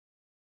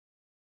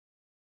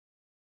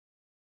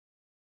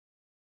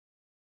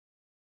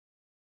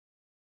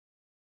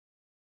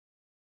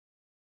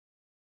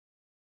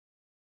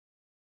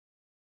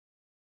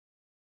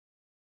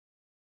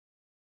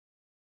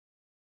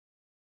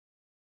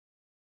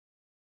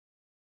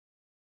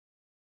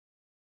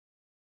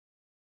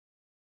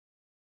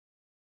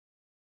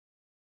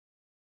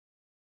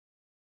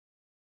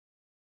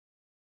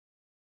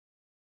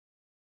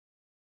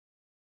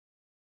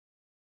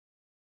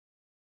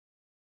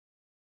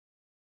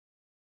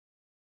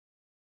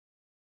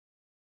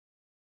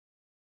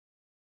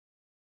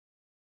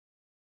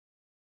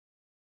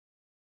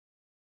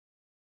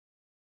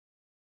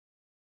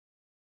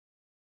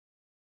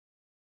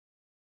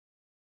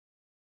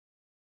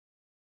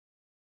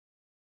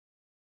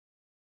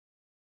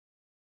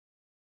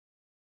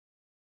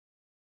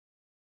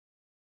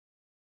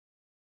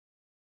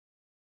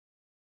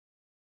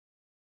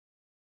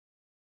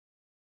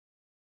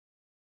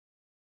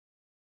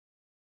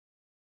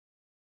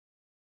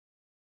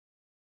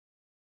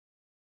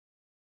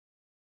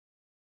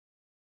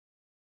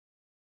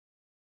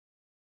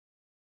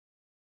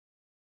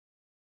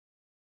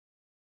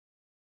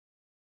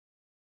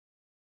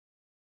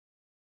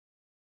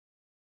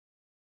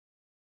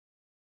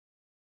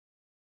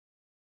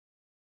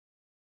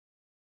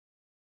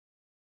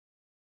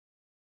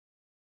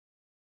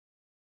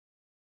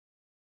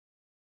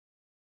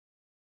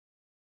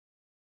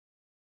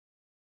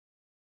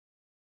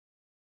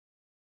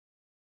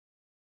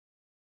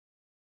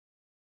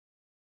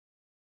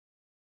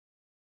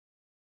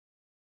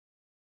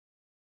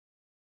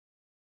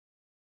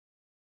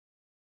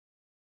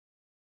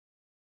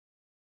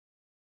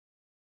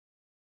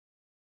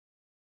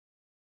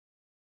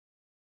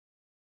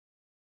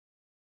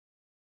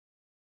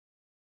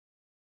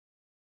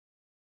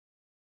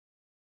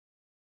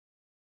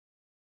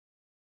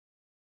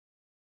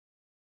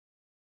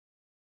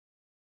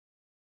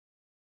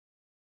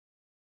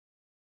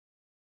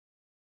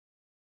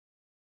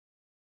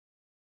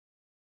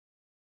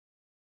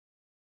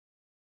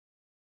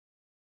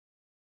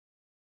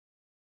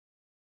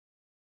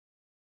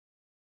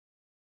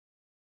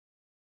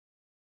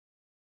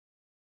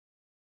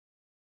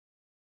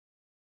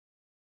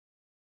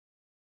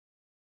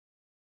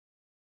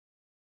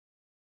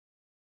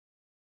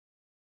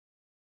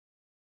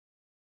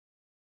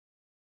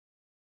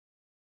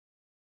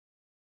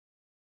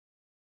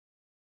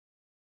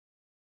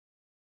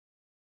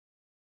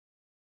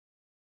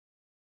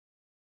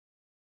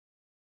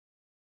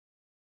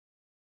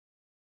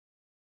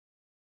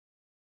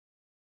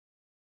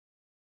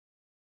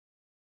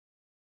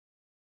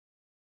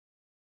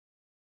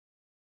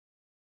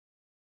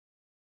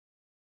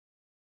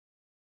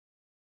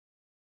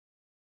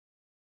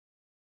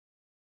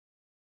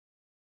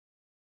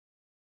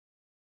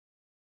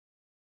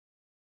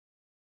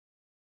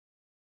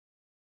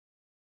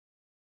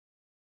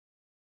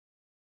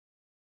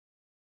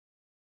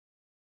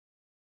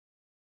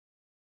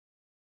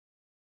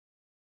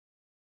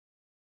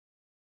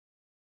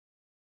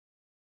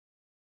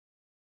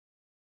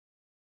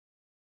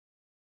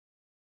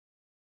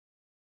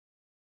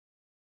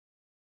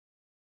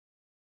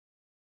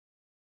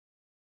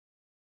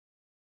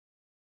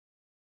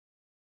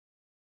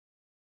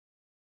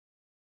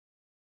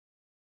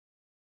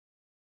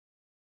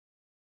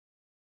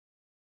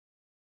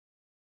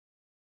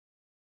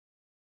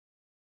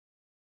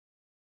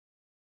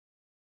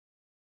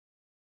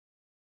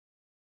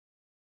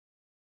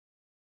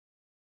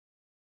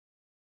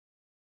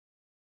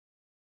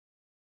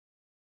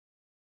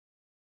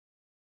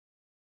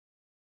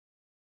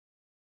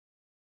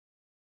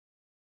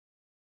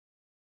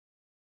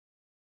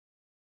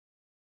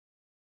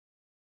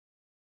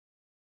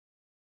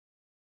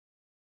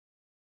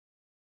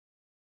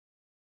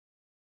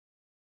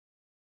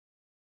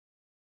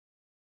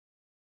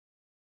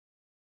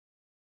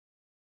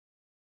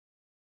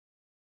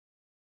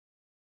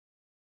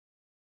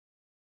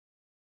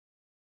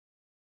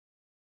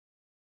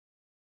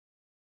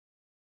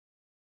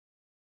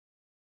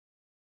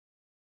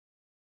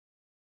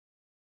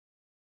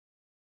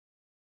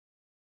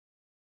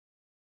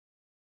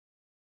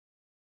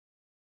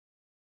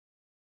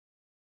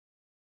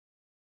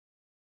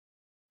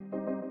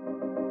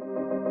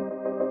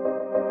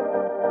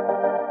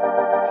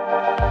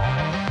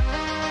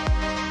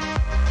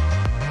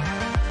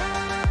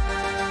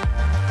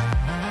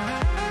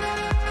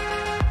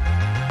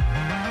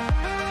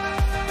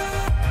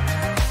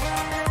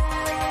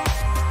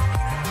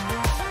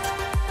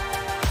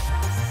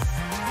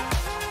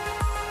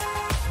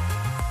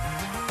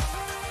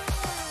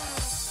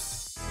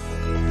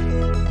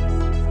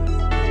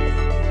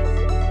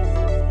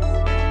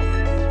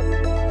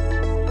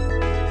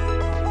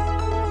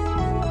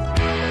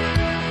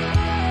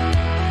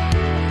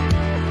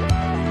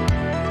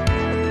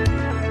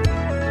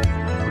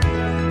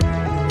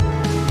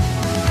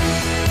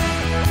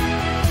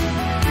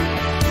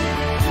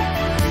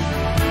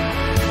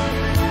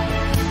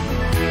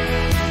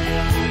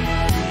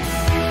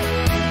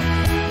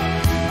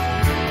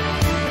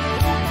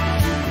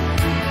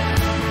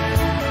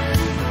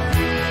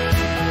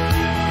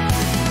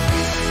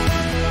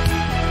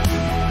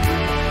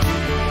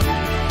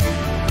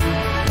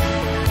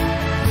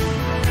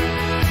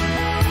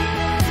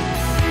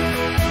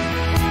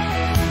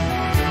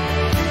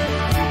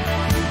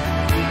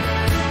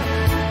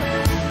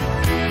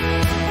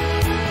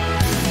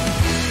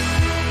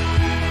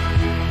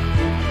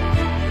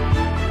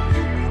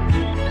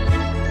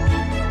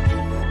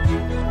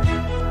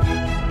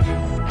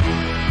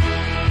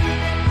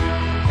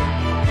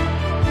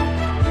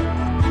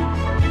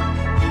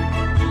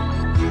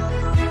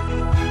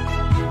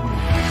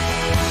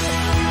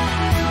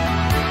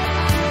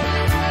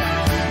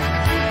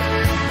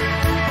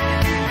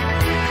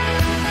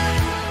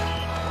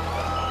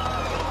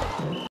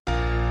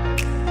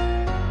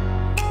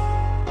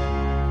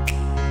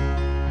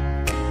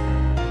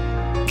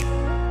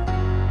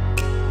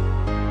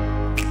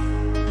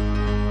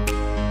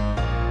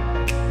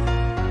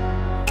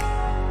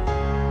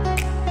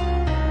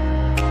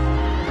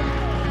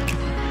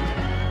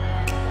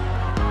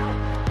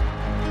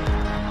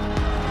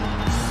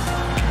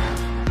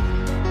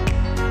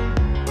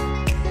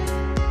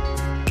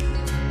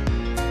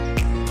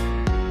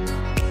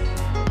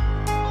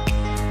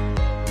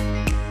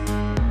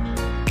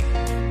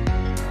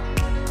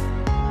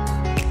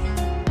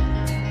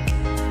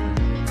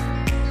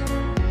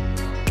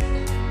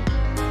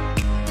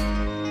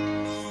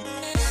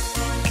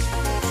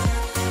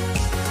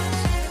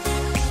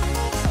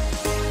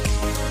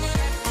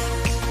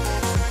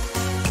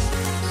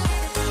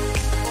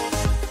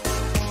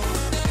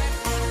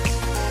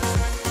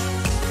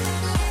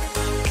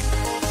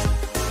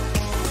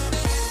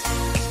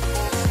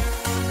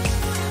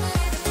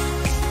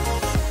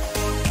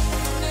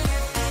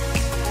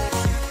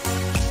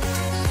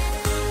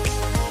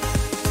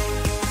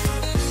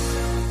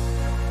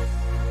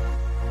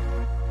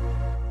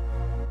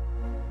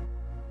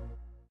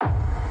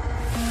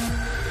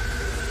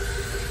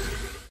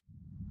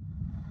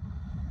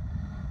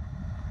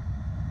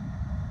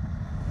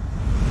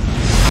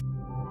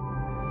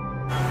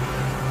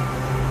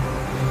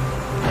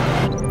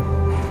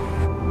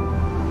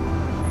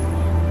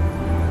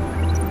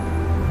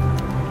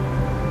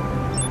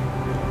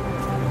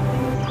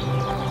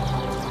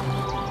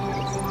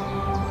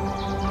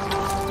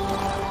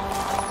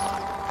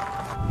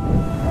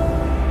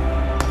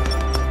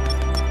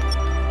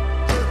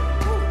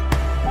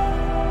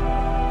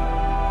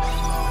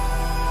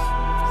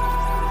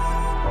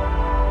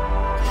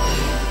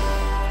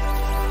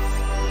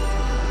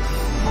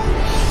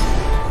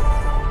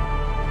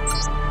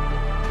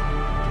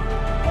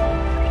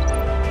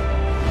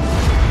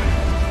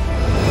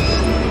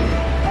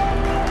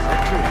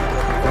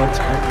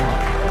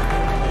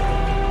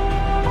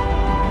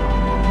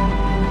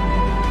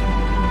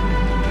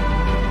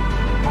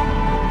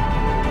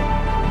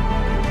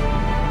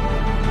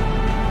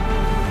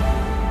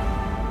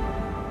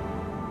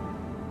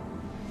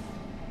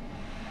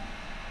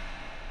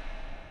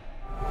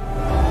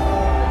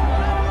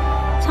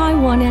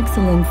Taiwan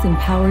excellence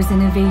empowers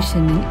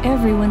innovation in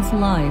everyone's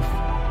life.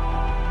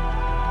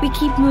 We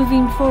keep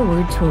moving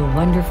forward to a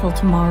wonderful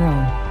tomorrow,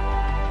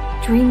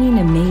 dreaming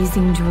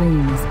amazing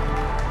dreams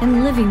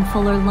and living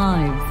fuller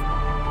lives.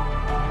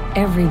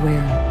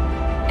 Everywhere,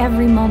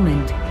 every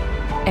moment,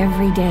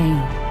 every day.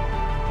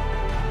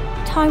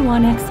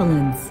 Taiwan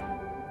excellence,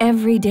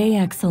 everyday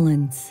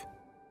excellence.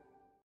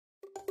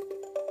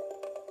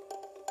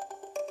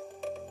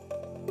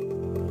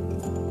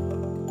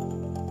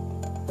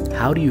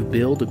 How do you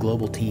build a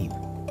global team?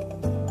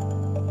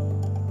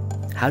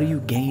 How do you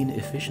gain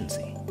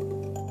efficiency?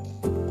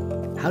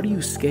 How do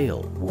you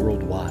scale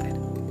worldwide?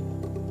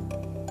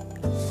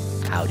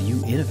 How do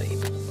you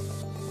innovate?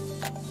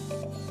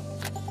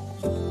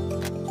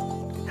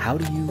 How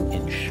do you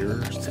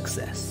ensure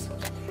success?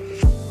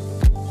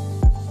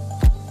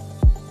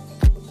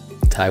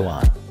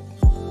 Taiwan.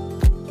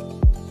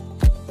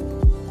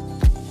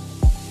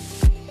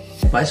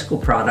 Bicycle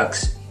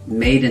products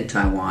made in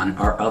Taiwan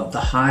are of the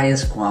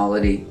highest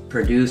quality,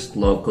 produced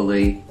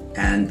locally,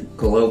 and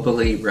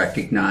globally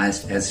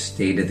recognized as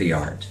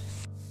state-of-the-art.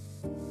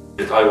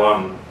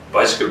 Taiwan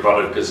bicycle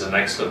product is an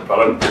excellent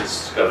product.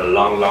 It's got a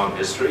long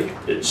history.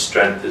 Its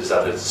strength is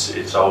that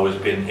it's always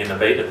been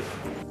innovative.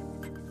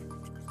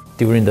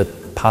 During the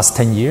past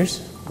 10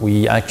 years,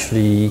 we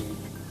actually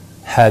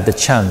had the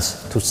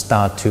chance to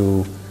start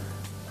to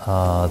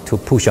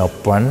push our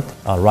brand,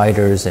 our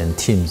riders and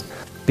teams.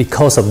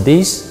 Because of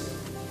this,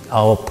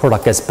 our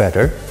product gets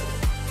better.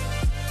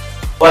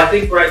 Well, I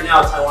think right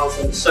now Taiwan's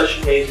done such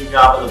an amazing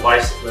job in the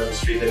bicycle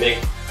industry. They make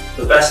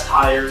the best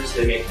tires,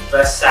 they make the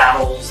best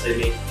saddles, they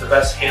make the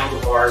best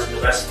handlebars and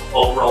the best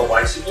overall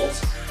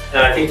bicycles. And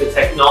I think the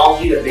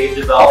technology that they've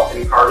developed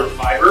in carbon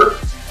fiber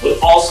would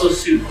also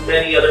suit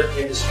many other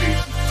industries.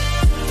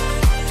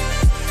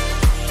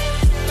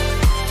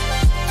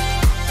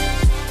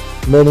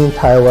 Made in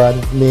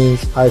Taiwan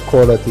means high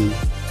quality.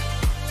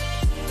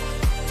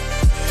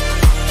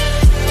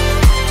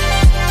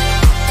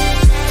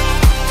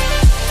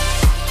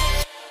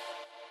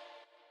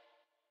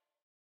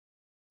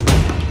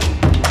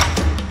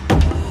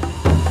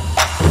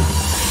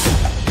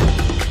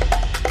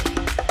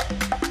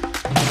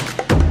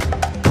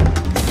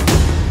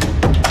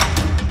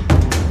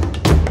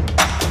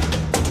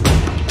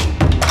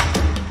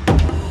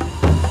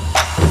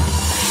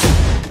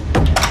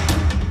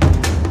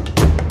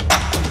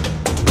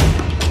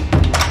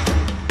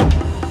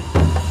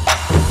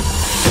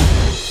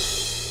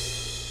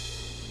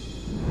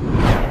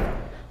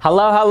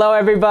 Hello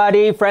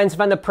everybody, friends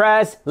from the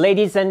press,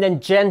 ladies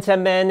and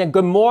gentlemen,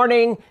 good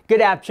morning,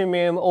 good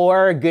afternoon,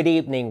 or good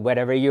evening,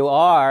 wherever you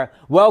are.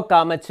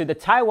 Welcome to the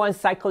Taiwan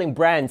Cycling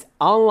Brand's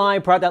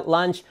online product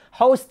launch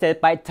hosted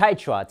by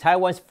TAITRA,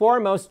 Taiwan's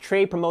foremost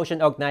trade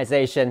promotion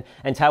organization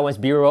and Taiwan's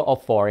Bureau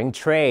of Foreign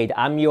Trade.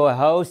 I'm your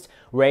host,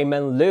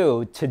 Raymond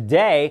Liu.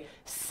 Today,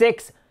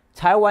 6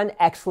 Taiwan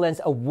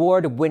Excellence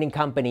Award-winning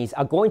companies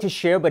are going to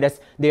share with us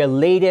their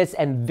latest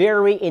and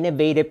very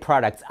innovative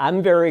products.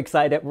 I'm very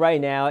excited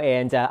right now,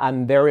 and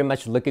I'm very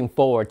much looking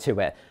forward to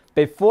it.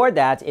 Before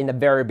that, in the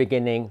very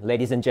beginning,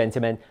 ladies and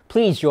gentlemen,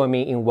 please join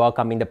me in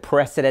welcoming the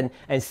President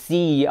and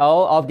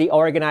CEO of the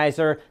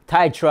organizer,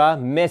 TAITRA,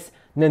 Ms.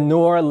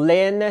 Nanor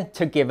Lin,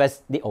 to give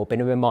us the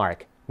opening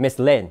remark. Ms.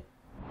 Lin.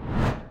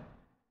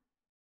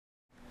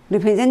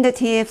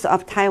 Representatives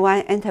of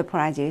Taiwan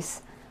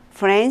enterprises,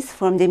 friends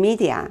from the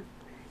media,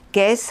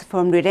 guests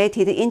from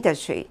related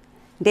industry,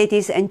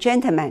 ladies and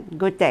gentlemen,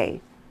 good day.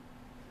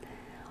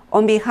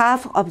 On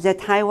behalf of the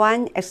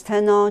Taiwan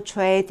External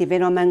Trade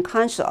Development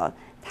Council,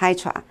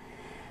 TAITRA,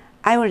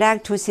 I would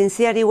like to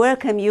sincerely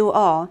welcome you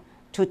all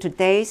to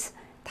today's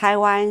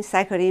Taiwan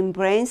Cycling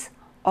Brands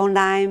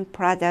online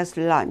products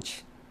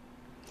launch.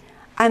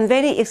 I'm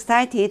very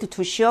excited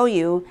to show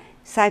you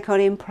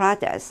cycling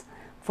products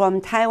from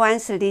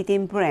Taiwan's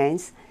leading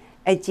brands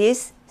at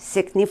this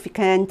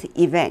significant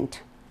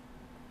event.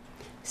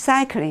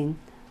 Cycling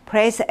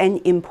plays an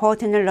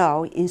important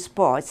role in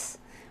sports,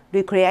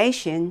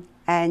 recreation,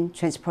 and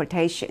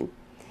transportation,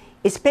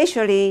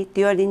 especially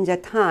during the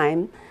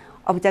time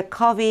of the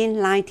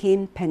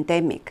COVID-19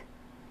 pandemic.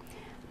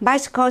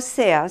 Bicycle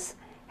sales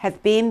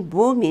have been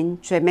booming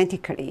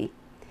dramatically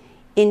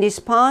in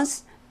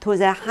response to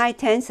the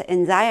heightened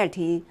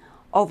anxiety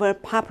over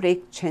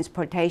public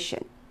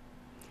transportation.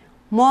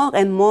 More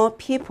and more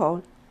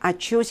people are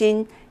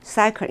choosing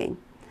cycling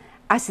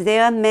as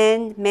their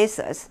main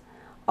methods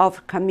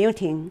of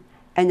commuting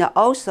and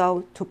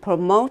also to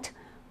promote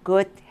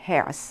good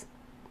health.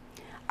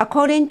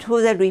 According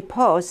to the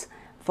reports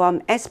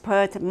from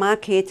expert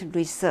market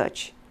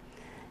research,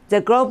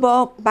 the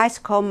global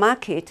bicycle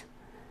market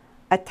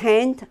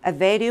attained a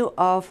value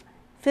of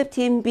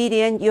 $15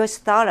 billion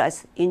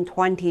in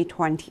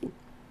 2020.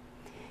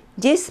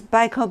 This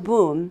bicycle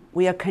boom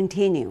will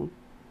continue,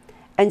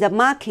 and the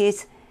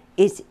market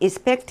is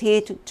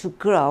expected to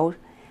grow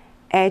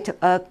at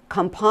a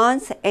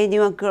compound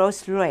annual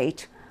growth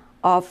rate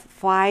of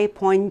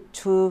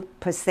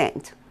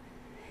 5.2%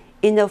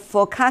 in the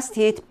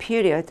forecasted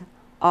period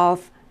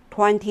of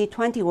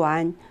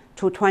 2021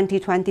 to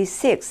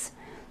 2026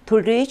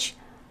 to reach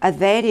a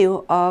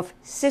value of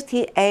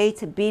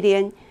 $68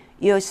 billion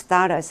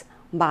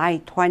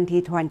by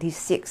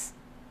 2026.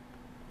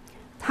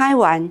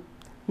 Taiwan,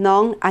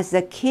 known as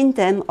the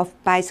Kingdom of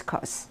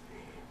Bicycles,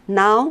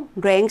 now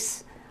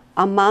ranks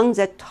among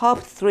the top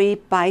 3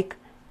 bike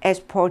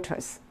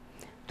exporters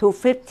to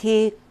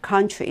 50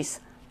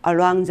 countries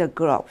around the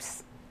globe.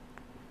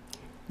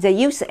 The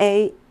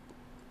USA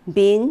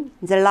being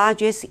the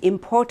largest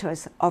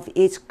importers of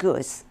its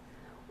goods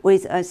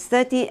with a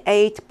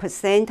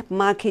 38%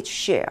 market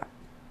share.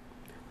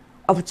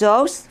 Of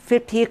those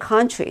 50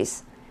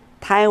 countries,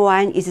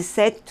 Taiwan is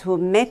said to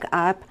make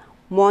up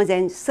more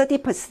than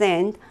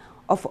 30%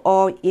 of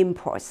all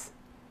imports,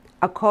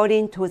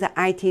 according to the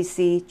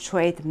ITC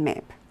trade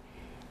map.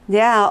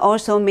 There are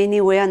also many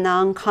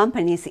well-known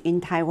companies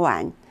in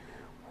Taiwan,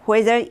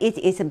 whether it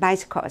is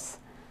bicycles,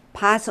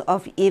 parts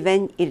of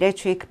even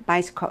electric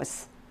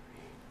bicycles.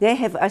 They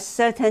have a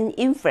certain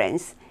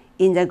influence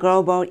in the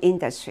global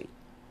industry.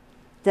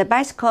 The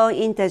bicycle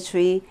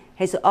industry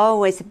has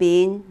always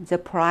been the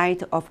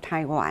pride of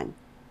Taiwan.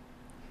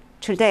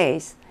 Today,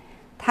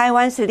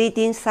 Taiwan's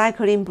leading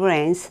cycling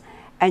brands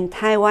and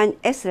Taiwan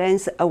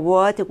Excellence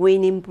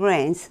Award-winning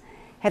brands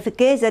have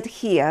gathered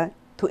here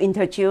to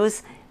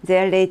introduce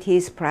their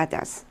latest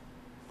products.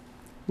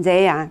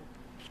 They are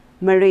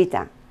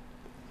MERIDA,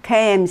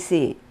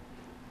 KMC,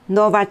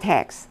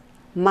 NOVATEC,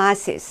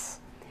 MAXXIS,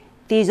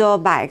 DIZO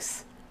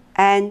bikes,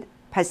 and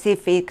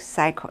Pacific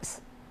Cycles.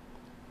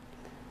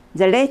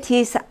 The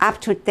latest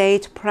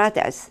up-to-date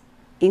products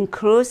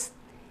include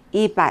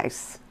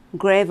e-bikes,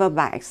 gravel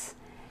bikes,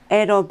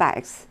 Aero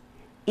bikes,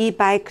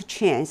 e-bike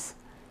chains,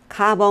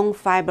 carbon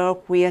fiber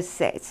wheel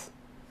sets,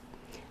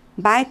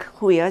 bike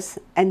wheels,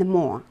 and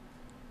more.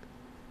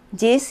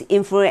 These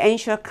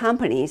influential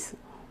companies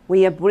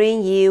will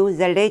bring you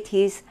the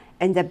latest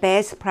and the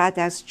best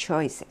product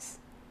choices.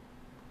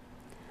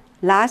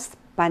 Last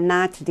but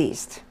not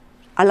least,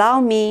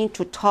 allow me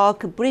to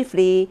talk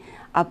briefly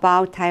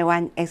about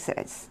Taiwan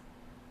Excellence.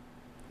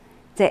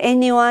 The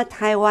annual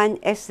Taiwan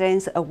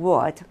Excellence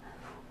Award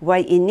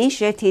was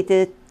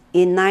initiated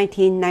in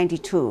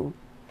 1992.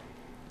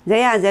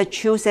 They are the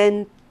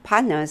chosen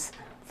partners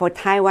for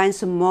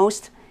Taiwan's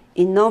most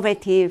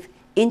innovative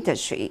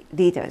industry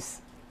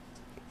leaders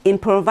in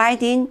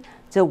providing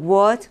the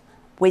world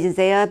with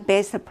their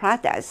best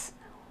products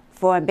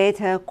for a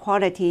better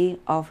quality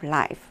of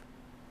life.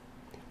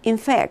 In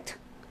fact,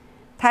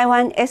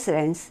 Taiwan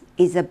Excellence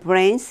is a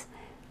brand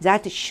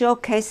that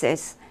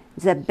showcases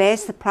the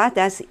best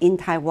products in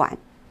Taiwan.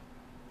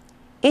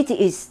 It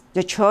is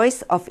the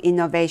choice of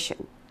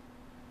innovation.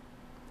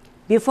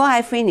 Before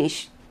I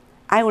finish,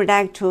 I would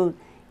like to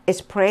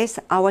express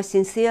our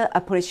sincere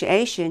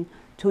appreciation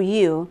to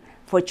you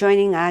for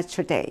joining us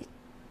today.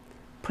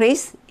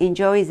 Please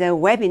enjoy the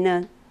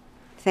webinar.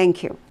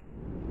 Thank you.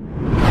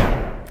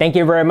 Thank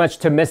you very much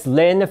to Ms.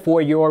 Lin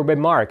for your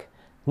remark.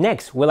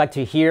 Next, we'd like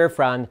to hear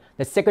from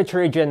the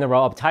Secretary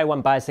General of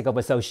Taiwan Bicycle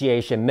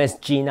Association, Ms.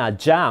 Gina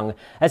Zhang.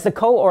 As the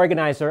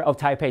co-organizer of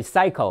Taipei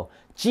Cycle,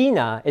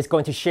 Gina is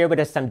going to share with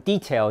us some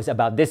details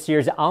about this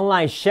year's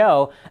online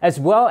show, as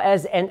well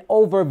as an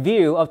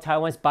overview of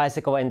Taiwan's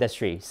bicycle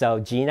industry. So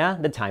Gina,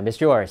 the time is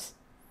yours.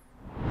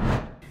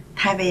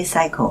 Taipei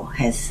Cycle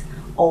has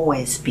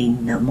always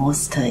been the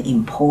most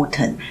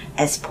important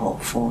expo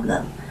for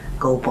the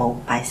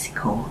global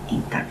bicycle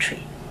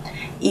industry.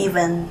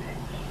 Even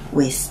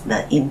with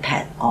the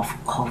impact of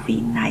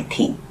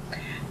COVID-19,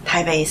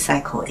 Taipei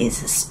Cycle is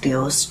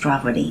still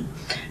struggling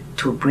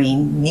to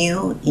bring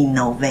new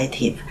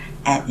innovative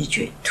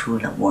energy to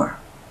the world.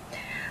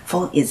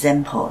 For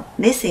example,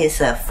 this is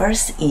the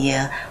first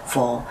year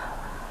for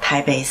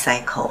Taipei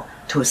Cycle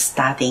to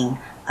starting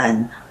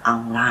an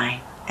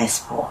online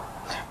expo,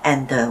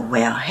 and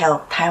will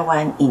help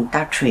Taiwan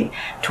industry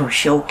to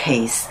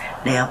showcase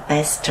their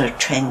best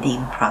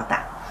trending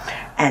product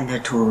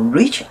and to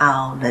reach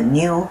out the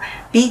new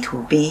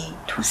B2B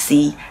to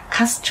C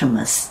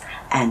customers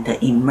and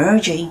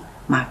emerging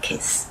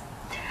markets.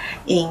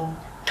 In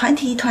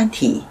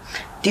 2020,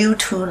 due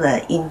to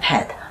the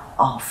impact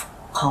of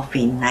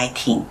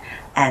COVID-19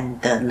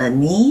 and the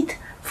need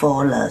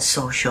for the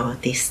social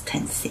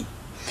distancing,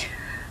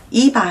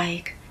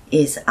 e-bike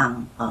is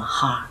on a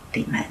hard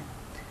demand.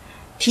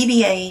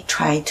 TBA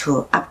tried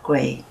to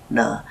upgrade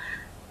the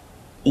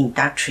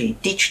industry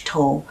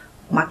digital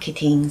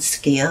marketing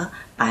skill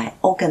by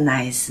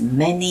organizing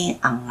many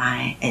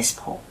online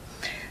expos.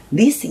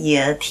 This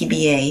year,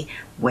 TBA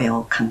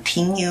will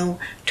continue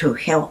to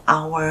help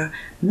our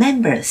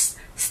members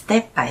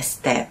step by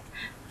step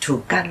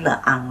to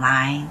gather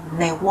online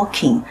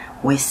networking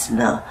with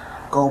the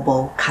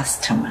global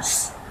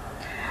customers.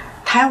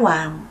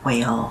 Taiwan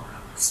will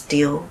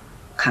still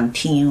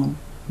continue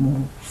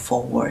move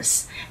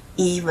forwards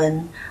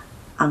even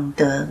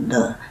under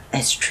the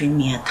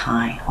extreme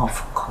time of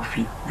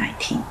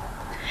COVID-19.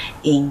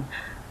 In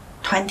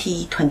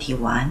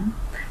 2021,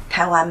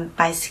 Taiwan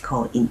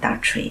bicycle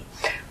industry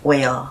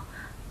will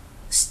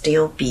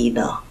still be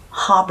the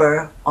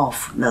harbor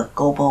of the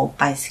global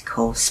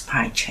bicycle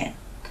supply chain.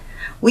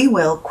 We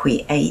will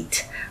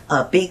create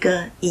a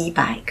bigger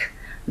e-bike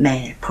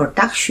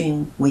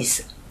production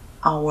with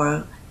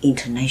our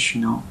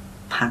international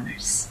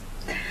partners.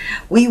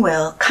 We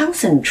will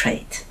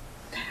concentrate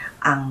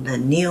on the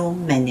new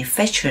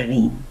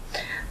manufacturing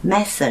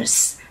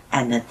methods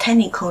and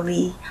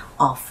technically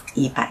of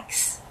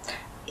e-bikes,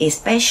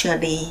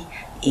 especially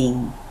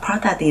in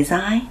product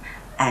design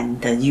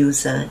and the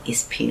user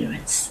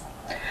experience.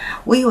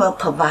 We will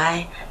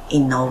provide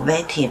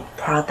innovative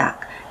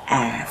product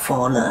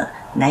for the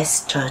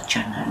next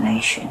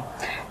generation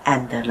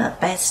and the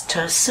best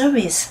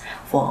service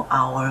for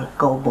our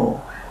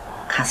global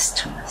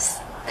customers.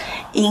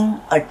 In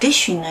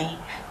addition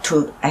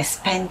to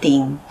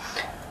expanding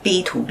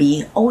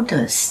B2B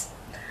orders,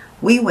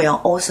 we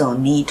will also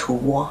need to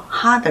work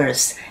harder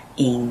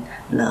in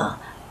the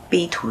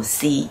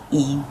B2C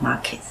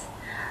e-market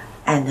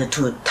and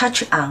to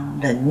touch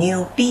on the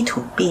new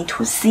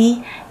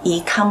B2B2C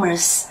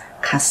e-commerce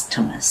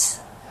customers.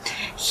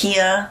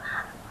 Here,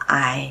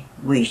 I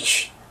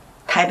wish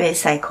Taipei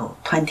Cycle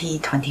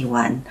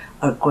 2021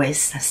 a great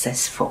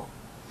successful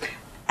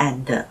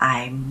and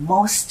I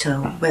most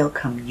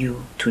welcome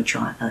you to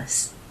join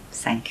us.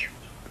 Thank you.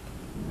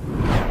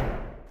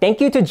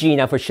 Thank you to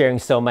Gina for sharing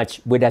so much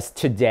with us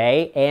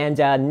today. And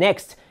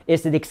next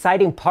is the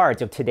exciting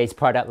part of today's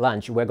product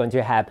launch. We're going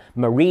to have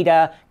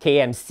MERIDA,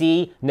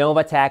 KMC,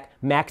 NOVATEC,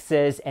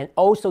 MAXXIS, and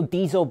also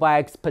DIZO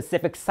Bikes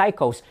Pacific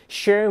Cycles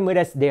sharing with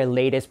us their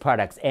latest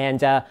products.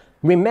 And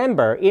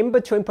remember, in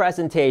between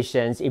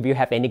presentations, if you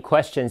have any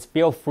questions,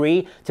 feel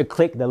free to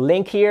click the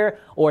link here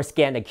or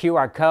scan the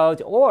QR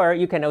code, or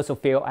you can also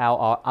fill out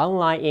our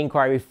online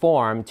inquiry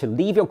form to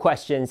leave your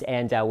questions,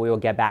 and we will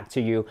get back to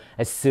you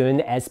as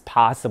soon as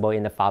possible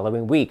in the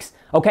following weeks.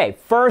 Okay,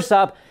 first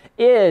up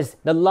is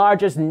the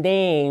largest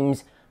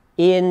names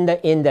in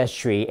the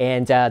industry,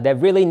 and that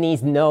really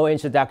needs no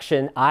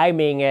introduction. I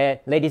mean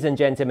it, ladies and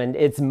gentlemen,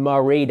 it's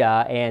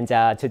MERIDA, and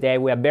today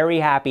we are very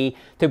happy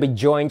to be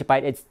joined by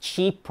its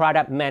Chief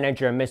Product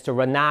Manager, Mr.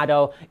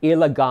 Renato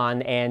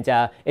Ilagan,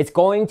 and it's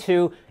going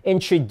to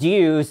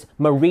introduce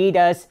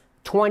MERIDA's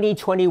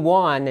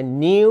 2021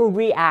 new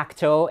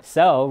Reacto.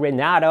 So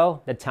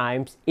Renato, the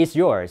time is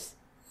yours.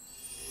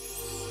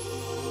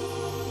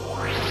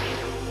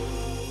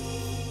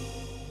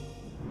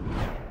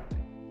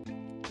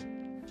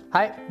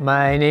 Hi,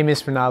 my name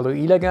is Renato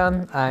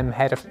Ilagan. I'm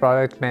Head of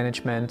Product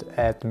Management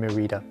at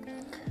MERIDA.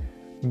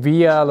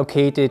 We are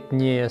located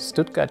near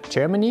Stuttgart,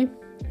 Germany.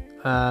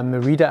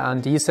 MERIDA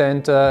R&D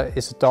Center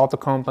is a daughter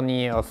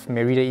company of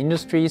MERIDA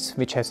Industries,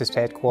 which has its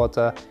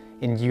headquarters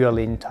in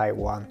Yualin,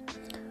 Taiwan.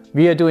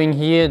 We are doing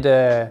here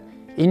the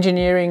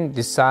engineering,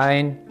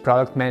 design,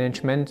 product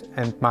management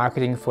and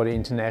marketing for the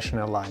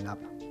international lineup.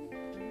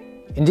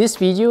 In this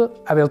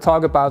video, I will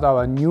talk about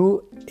our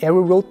new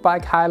Aero road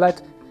bike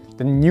highlight,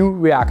 the new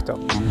Reacto.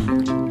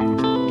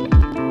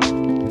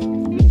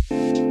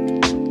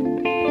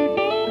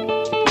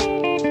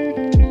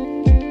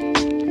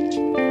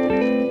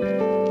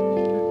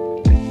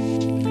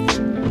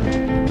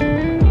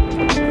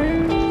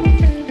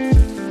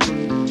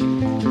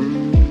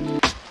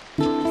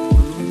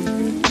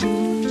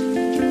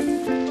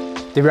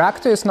 The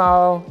Reacto is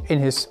now in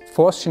his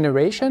 4th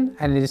generation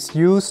and it is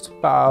used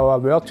by our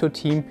World Tour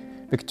team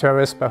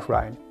victorious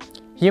Bahrain.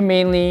 Here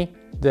mainly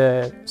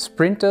the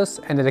sprinters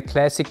and the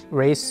classic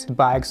race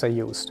bikes are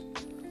used.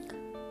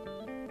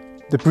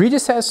 The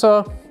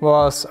predecessor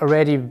was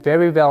already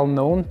very well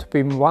known to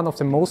be one of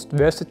the most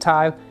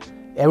versatile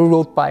aero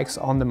road bikes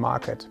on the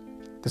market.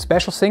 The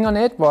special thing on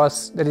it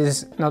was that it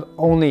is not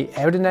only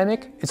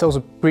aerodynamic, it's also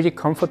pretty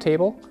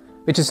comfortable,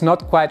 which is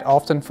not quite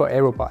often for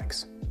aero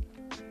bikes.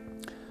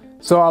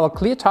 So our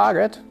clear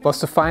target was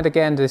to find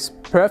again this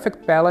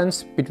perfect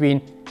balance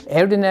between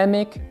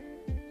aerodynamic,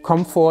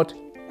 comfort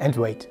and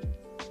weight.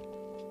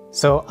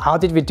 So how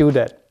did we do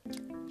that?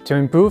 To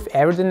improve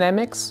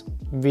aerodynamics,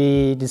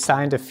 we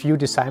designed a few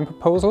design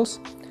proposals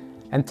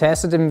and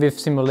tested them with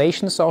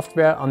simulation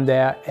software on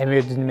their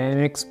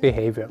aerodynamics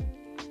behavior.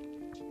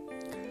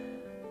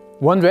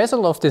 One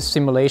result of these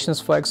simulations,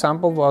 for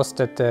example, was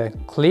that the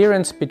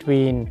clearance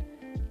between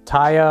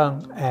tire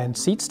and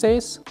seat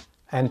stays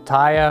and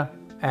tire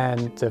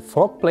and the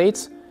fork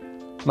blades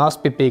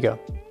must be bigger,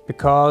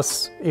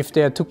 because if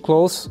they are too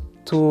close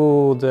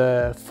to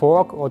the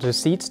fork or the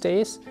seat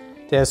stays,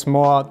 there's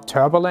more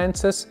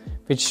turbulences,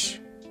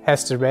 which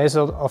has the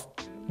result of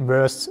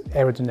worse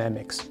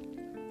aerodynamics.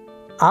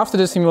 After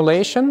the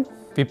simulation,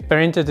 we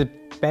printed the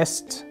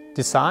best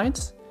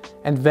designs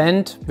and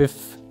went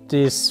with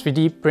these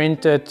 3D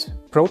printed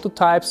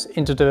prototypes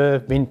into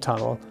the wind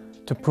tunnel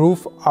to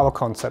prove our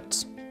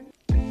concepts.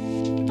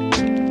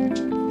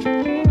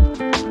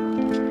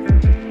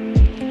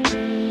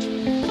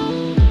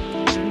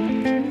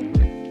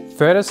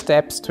 Further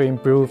steps to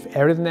improve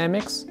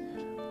aerodynamics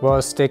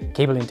was the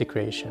cable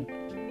integration.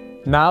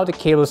 Now the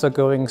cables are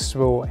going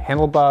through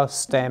handlebar,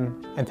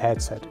 stem and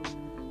headset.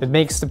 It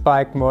makes the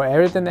bike more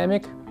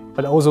aerodynamic,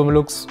 but also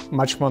looks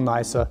much more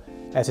nicer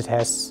as it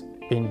has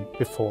been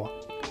before.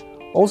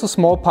 Also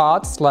small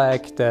parts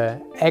like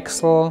the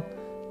axle,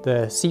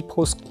 the seat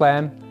post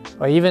clamp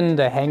or even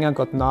the hanger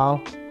got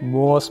now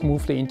more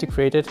smoothly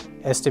integrated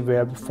as they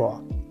were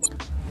before.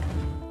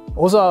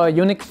 Also our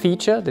unique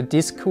feature, the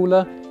disc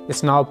cooler,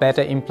 is now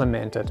better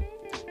implemented.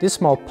 This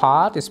small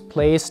part is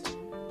placed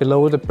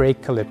below the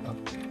brake caliper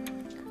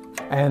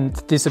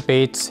and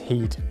dissipates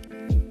heat.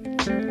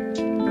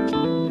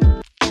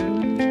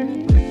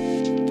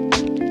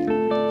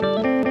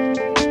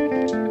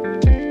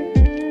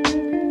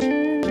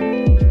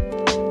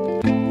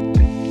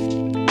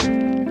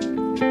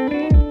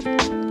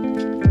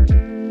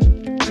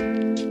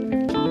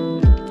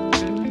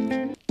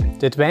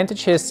 The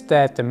advantage is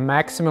that the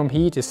maximum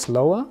heat is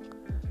lower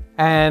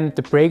and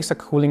the brakes are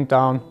cooling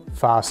down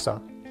faster.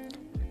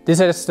 This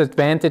has the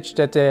advantage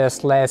that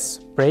there's less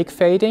brake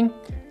fading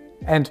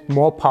and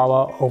more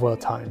power over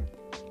time.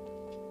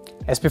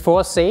 As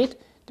before said,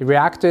 the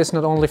Reacto is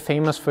not only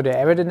famous for the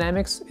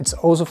aerodynamics, it's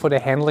also for the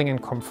handling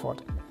and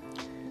comfort.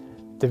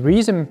 The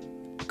reason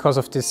because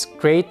of this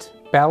great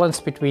balance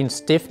between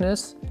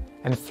stiffness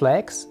and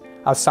flex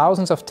are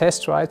thousands of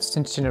test rides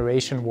since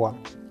generation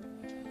 1.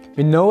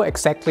 we know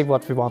exactly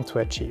what we want to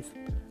achieve.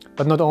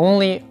 But not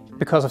only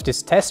because of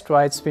these test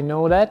rides we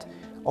know that,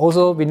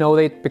 also we know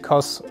it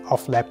because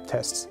of lab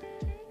tests.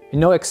 We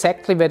know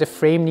exactly where the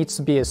frame needs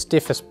to be as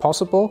stiff as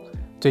possible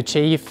to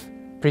achieve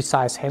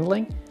precise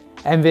handling,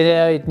 and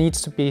where it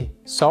needs to be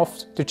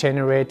soft to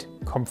generate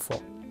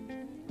comfort.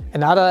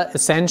 Another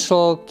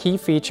essential key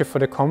feature for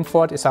the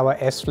comfort is our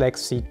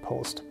S-Flex seat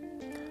post.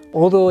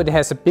 Although it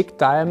has a big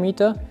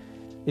diameter,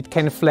 it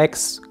can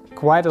flex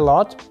quite a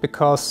lot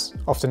because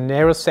of the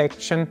narrow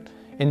section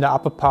in the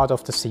upper part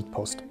of the seat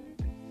post.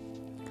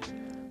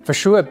 For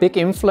sure, a big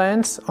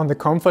influence on the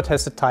comfort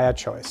has the tire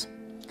choice.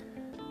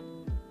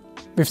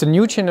 With the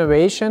new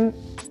generation,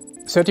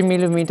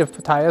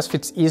 30mm tires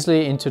fits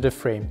easily into the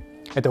frame.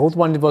 At the old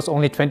one it was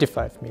only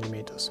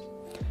 25mm.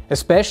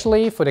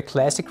 Especially for the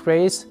classic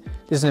race,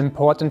 this is an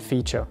important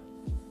feature.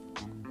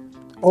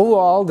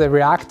 Overall, the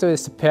Reacto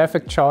is the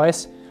perfect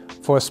choice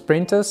for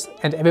sprinters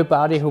and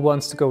everybody who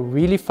wants to go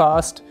really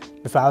fast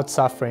without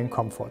suffering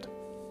comfort.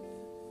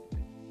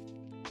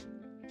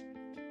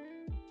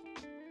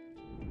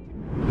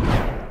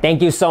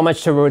 Thank you so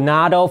much to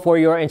Renato for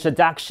your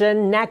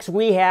introduction. Next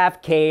we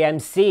have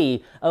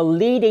KMC, a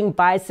leading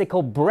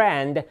bicycle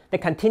brand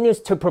that continues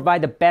to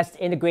provide the best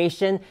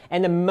integration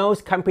and the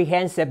most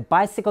comprehensive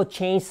bicycle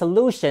chain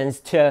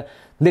solutions to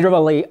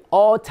literally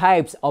all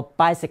types of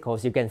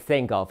bicycles you can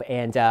think of.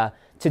 And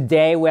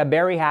today we are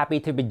very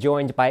happy to be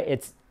joined by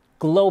its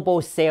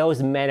global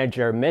sales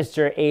manager,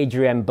 Mr.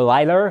 Adrian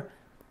Blyler.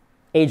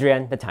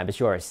 Adrian, the time is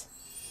yours.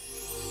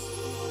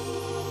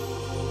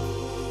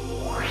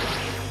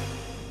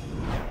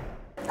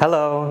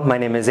 Hello, my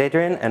name is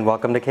Adrian and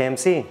welcome to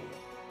KMC.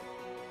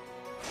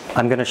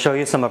 I'm going to show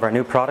you some of our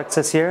new products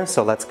this year,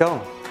 so let's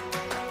go.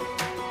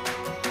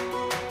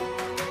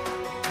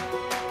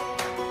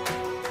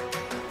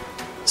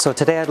 So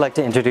today I'd like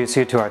to introduce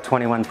you to our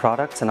 21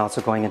 products and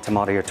also going into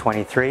model year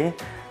 23.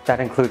 That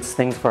includes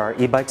things for our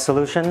e-bike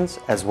solutions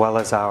as well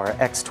as our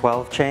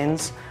X12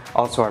 chains,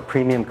 also our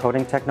premium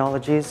coating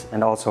technologies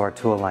and also our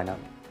tool lineup.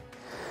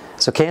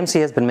 So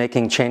KMC has been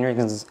making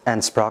chainrings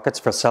and sprockets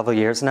for several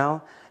years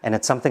now, and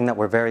it's something that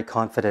we're very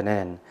confident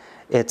in.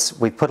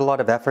 We've put a lot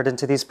of effort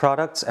into these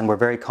products and we're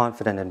very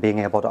confident in being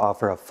able to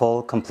offer a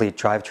full, complete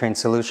drivetrain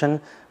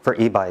solution for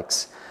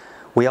e-bikes.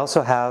 We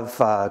also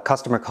have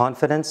customer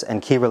confidence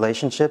and key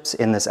relationships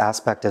in this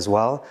aspect as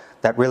well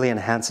that really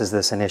enhances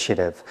this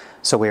initiative.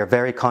 So we are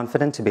very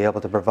confident to be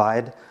able to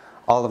provide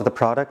all of the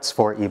products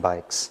for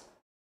e-bikes.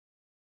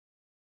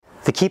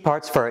 The key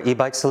parts for our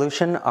e-bike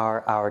solution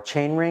are our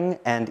chainring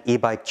and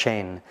e-bike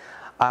chain.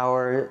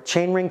 Our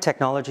chainring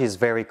technology is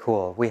very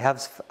cool. We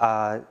have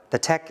the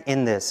tech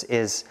in this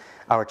is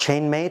our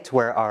chainmate,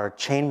 where our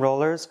chain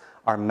rollers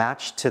are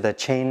matched to the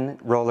chain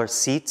roller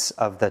seats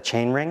of the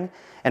chainring.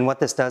 And what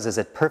this does is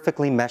it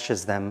perfectly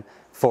meshes them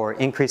for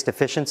increased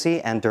efficiency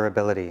and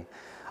durability.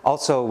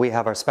 Also, we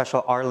have our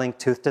special R-Link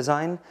tooth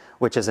design,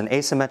 which is an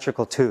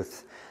asymmetrical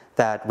tooth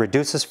that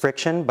reduces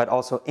friction but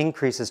also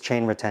increases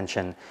chain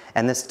retention.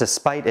 And this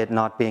despite it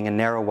not being a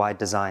narrow wide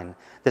design.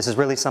 This is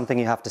really something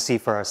you have to see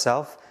for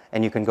yourself,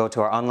 and you can go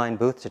to our online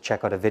booth to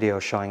check out a video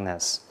showing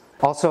this.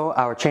 Also,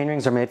 our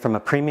chainrings are made from a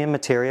premium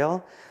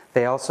material.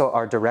 They also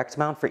are direct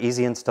mount for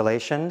easy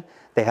installation.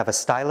 They have a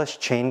stylish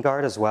chain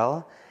guard as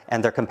well,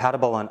 and they're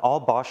compatible on all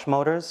Bosch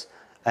motors.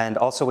 And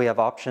also we have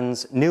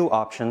new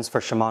options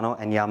for Shimano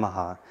and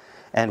Yamaha.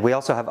 And we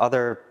also have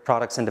other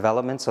products in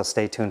development, so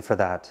stay tuned for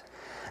that.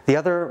 The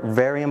other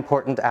very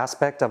important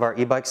aspect of our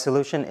e-bike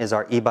solution is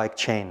our e-bike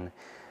chain.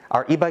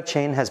 Our e-bike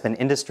chain has been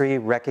industry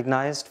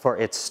recognized for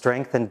its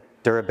strength and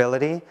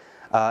durability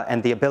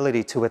and the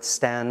ability to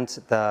withstand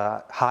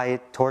the high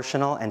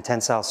torsional and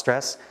tensile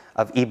stress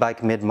of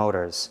e-bike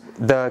mid-motors.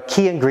 The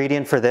key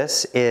ingredient for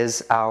this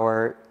is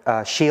our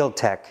shield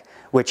tech,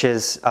 which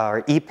is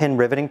our E-pin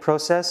riveting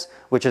process,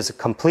 which is a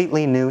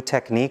completely new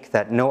technique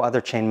that no other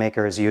chain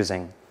maker is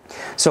using.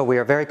 So we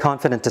are very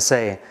confident to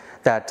say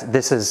that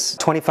this is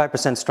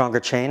 25% stronger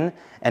chain,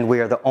 and we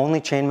are the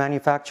only chain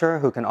manufacturer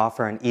who can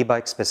offer an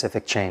e-bike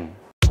specific chain.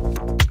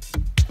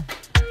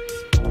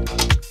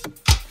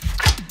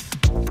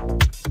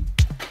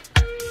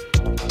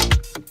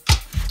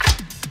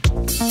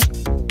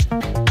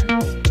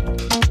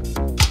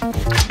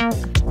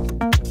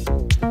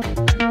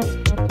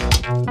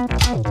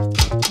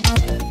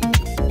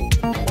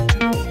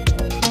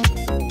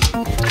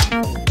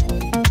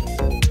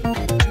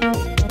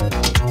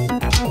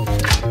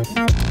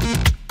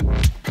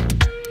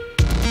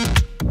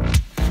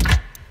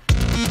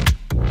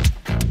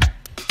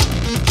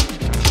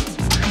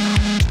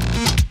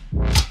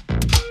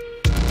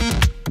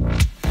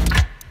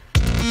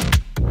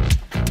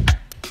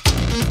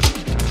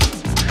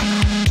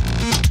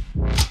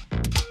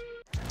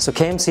 So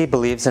KMC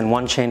believes in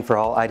one chain for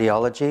all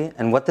ideology,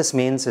 and what this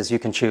means is you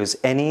can choose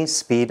any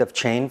speed of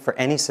chain for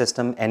any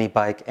system, any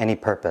bike, any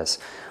purpose.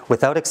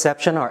 Without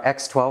exception, our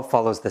X12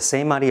 follows the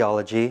same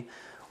ideology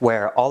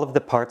where all of the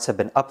parts have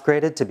been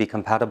upgraded to be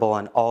compatible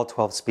on all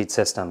 12-speed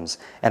systems.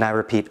 And I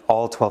repeat,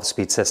 all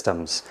 12-speed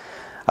systems.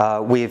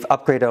 We've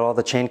upgraded all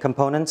the chain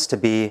components to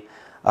be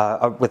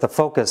with a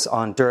focus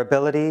on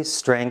durability,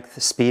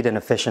 strength, speed, and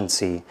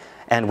efficiency.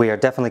 And we are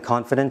definitely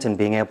confident in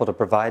being able to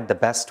provide the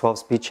best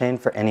 12-speed chain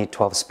for any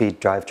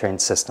 12-speed drivetrain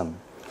system.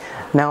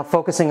 Now,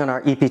 focusing on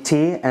our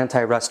EPT,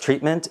 anti-rust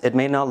treatment, it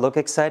may not look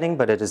exciting,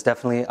 but it is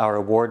definitely our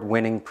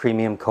award-winning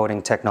premium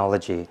coating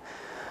technology.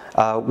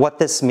 What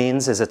this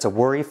means is it's a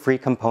worry-free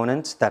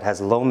component that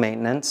has low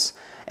maintenance,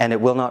 and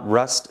it will not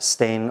rust,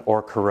 stain,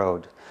 or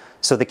corrode.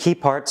 So the key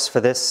parts for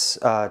this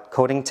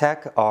coating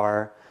tech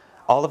are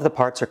all of the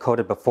parts are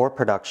coated before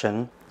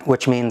production,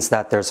 which means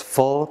that there's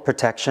full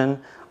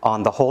protection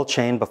on the whole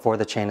chain before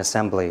the chain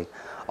assembly.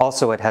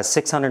 Also, it has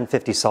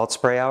 650 salt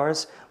spray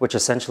hours, which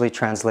essentially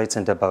translates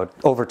into about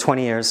over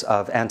 20 years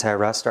of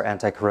anti-rust or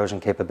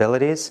anti-corrosion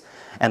capabilities.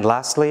 And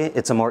lastly,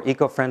 it's a more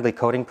eco-friendly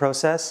coating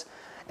process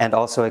and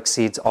also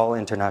exceeds all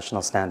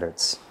international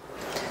standards.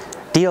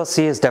 DLC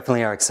is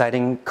definitely our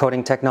exciting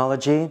coating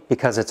technology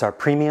because it's our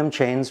premium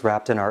chains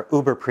wrapped in our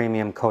uber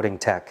premium coating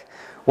tech.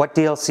 What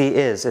DLC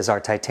is our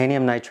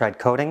titanium nitride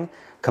coating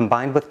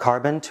combined with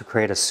carbon to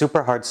create a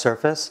super hard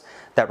surface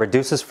that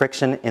reduces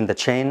friction in the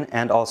chain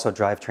and also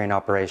drivetrain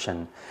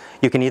operation.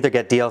 You can either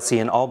get DLC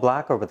in all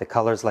black or with the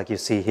colors like you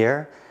see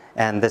here,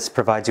 and this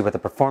provides you with a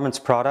performance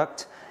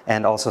product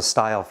and also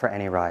style for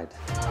any ride.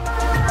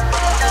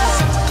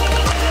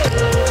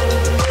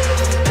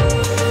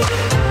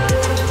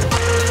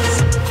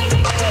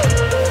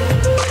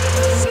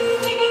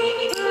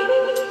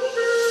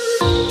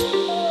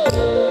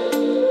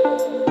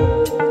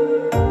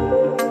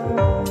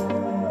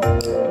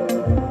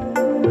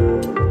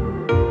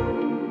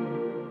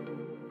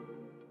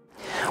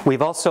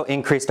 We've also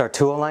increased our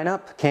tool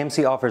lineup.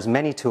 KMC offers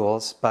many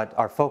tools, but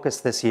our focus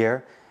this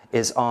year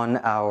is on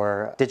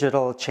our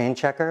digital chain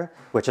checker,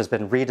 which has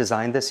been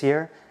redesigned this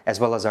year, as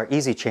well as our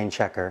easy chain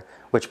checker,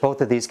 which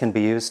both of these can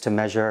be used to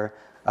measure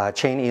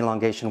chain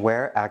elongation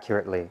wear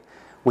accurately.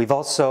 We've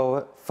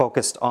also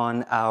focused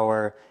on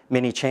our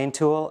mini chain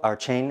tool, our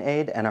chain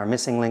aid, and our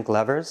missing link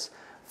levers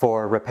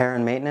for repair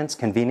and maintenance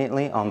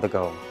conveniently on the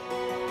go.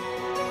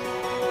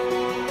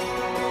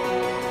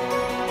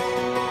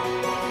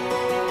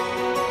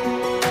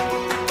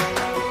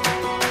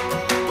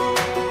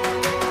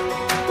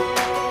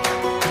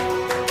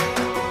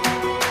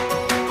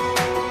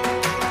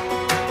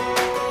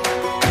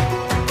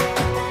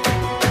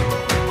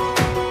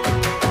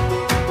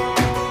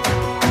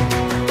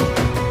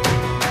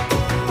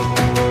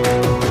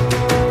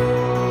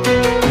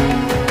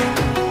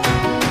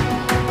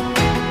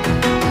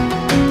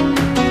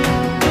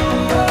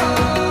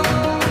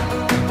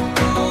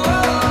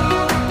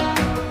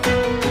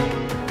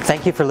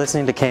 Thank you for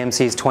listening to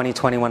KMC's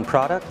 2021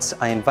 products.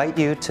 I invite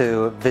you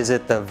to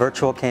visit the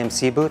virtual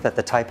KMC booth at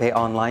the Taipei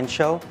Online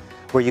Show,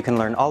 where you can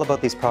learn all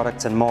about these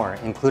products and more,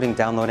 including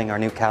downloading our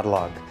new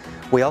catalog.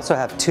 We also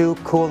have 2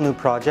 cool new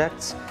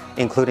projects,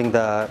 including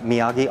the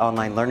Miyagi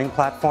online learning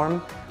platform,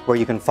 where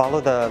you can follow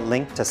the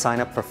link to sign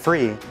up for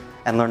free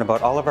and learn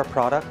about all of our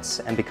products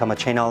and become a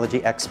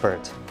chainology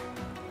expert.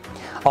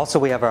 Also,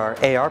 we have our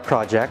AR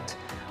project,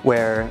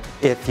 where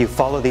if you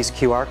follow these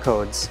QR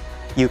codes,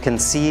 you can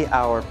see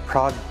our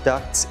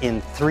products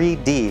in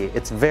 3D.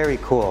 It's very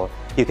cool.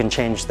 You can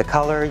change the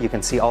color, you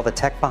can see all the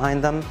tech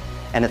behind them,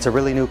 and it's a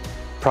really new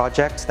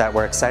project that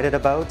we're excited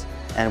about,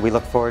 and we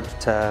look forward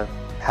to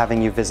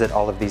having you visit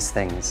all of these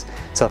things.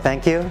 So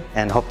thank you,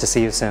 and hope to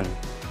see you soon.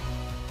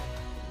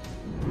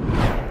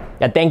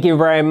 Yeah, thank you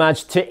very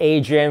much to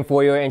Adrian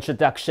for your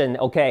introduction.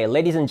 Okay,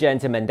 ladies and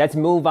gentlemen, let's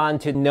move on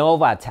to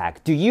NOVATEC.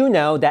 Do you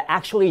know that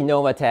actually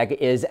NOVATEC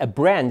is a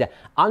brand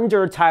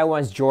under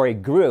Taiwan's Joy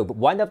Group,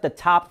 one of the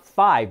top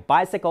 5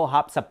 bicycle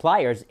hub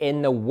suppliers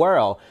in the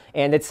world,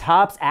 and its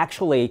hubs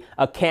actually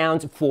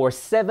account for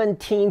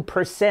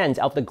 17%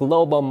 of the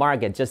global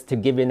market, just to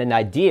give you an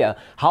idea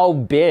how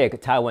big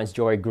Taiwan's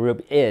Joy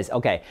Group is.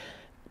 Okay.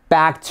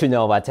 Back to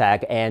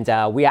NOVATEC,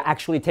 and we are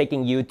actually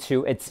taking you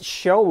to its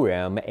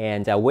showroom,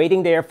 and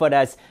waiting there for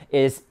us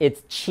is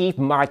its Chief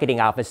Marketing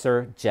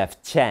Officer,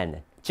 Jeff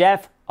Chen.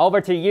 Jeff, over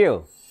to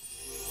you.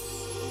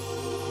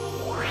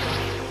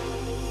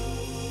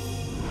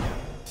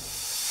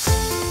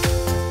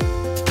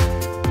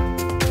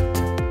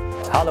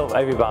 Hello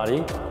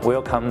everybody,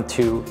 welcome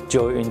to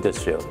Joy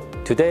Industrial.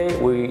 Today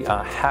we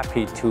are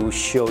happy to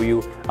show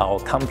you our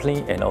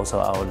company and also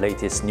our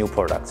latest new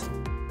products.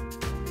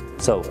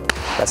 So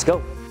let's go.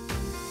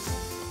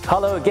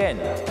 Hello again.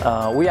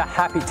 We are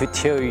happy to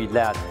tell you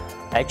that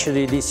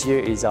actually this year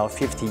is our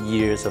 50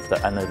 years of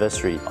the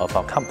anniversary of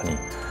our company.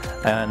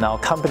 And our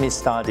company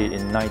started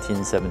in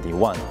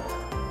 1971.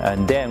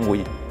 And then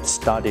we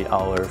started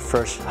our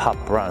first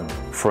hub brand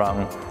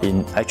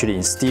actually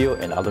in steel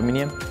and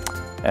aluminum.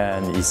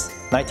 And it's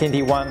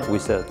 1981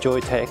 with the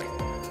Joytech.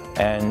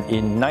 And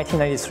in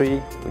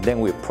 1993, then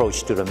we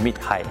approached to the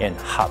mid-high-end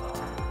hub.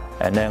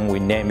 And then we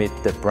named it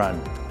the brand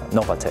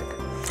NOVATEC.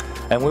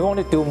 And we want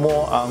to do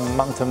more on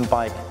mountain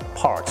bike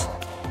parts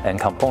and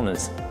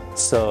components.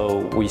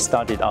 So we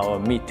started our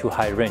mid to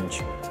high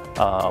range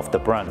of the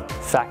brand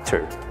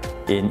Factor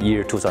in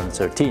year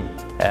 2013.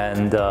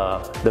 And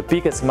the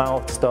biggest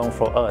milestone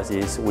for us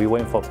is we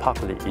went for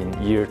public in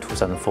year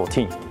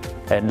 2014.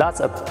 And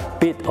that's a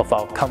bit of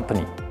our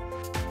company.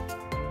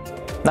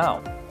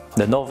 Now,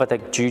 the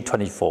NOVATEC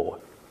G24.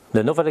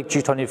 The NOVATEC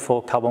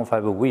G24 carbon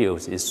fiber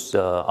wheels is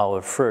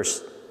our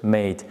first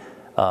made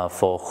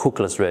for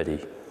hookless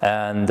ready.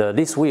 And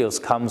these wheels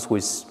comes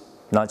with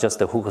not just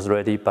the hookless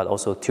ready, but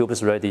also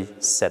tubeless ready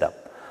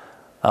setup.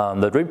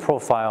 The rim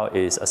profile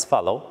is as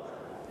follows.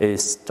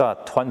 It's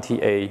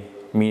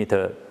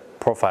 28mm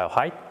profile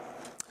height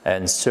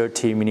and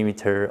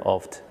 30mm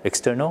of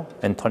external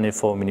and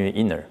 24mm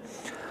inner.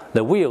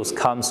 The wheels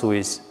comes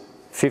with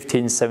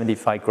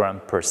 1575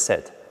 grams per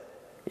set.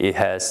 It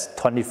has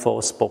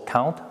 24 spoke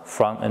count,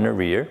 front and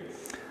rear.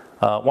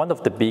 One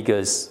of the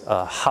biggest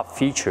hub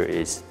feature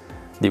is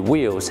the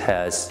wheels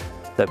has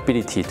the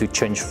ability to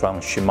change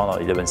from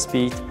Shimano 11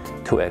 speed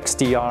to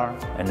XDR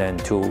and then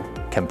to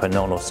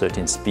Campagnolo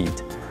 13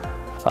 speed.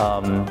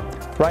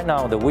 Right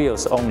now the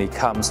wheels only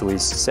comes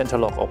with center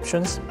lock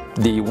options.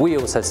 The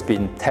wheels has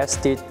been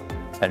tested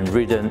and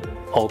ridden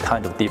all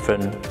kinds of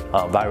different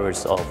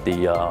variants of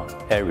the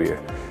area,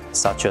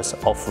 such as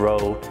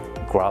off-road,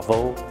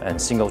 gravel,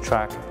 and single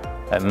track,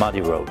 and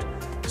muddy road.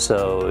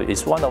 So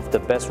it's one of the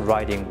best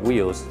riding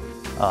wheels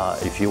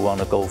if you want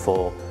to go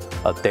for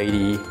a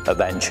daily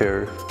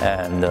adventure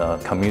and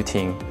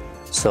commuting.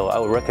 So I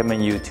would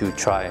recommend you to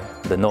try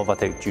the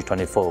NOVATEC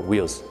G24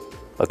 wheels.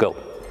 A go.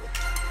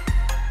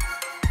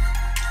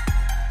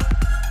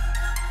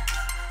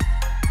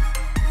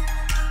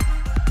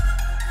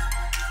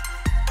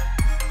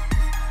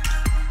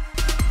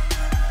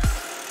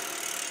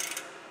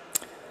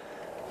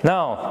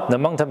 Now, the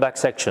mountain bike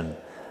section.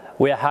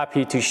 We are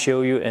happy to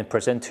show you and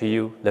present to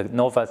you the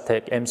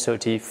NOVATEC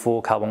M30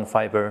 full carbon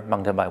fiber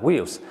mountain bike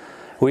wheels.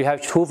 We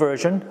have two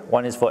versions,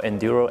 one is for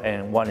enduro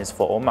and one is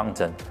for all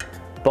mountain.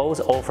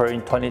 Both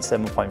offering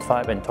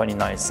 27.5 and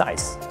 29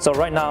 size. So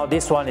right now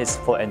this one is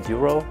for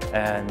enduro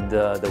and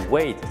the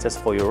weight,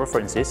 just for your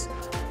references,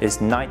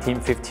 is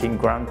 1915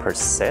 grams per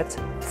set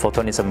for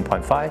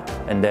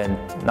 27.5 and then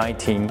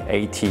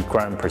 1980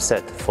 grams per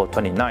set for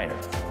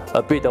 29er.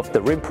 A bit of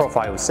the rim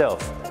profile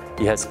itself.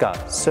 It has got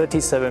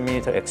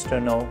 37mm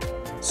external,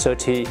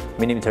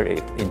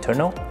 30mm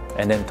internal,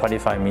 and then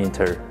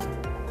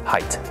 25mm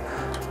height.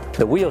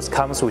 The wheels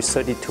comes with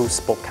 32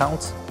 spoke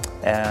counts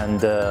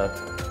and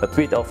a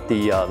bit of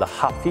the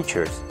hub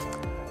features.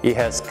 It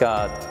has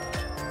got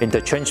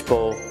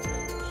interchangeable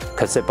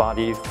cassette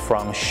body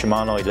from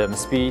Shimano 11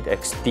 speed,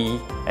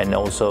 XD, and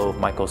also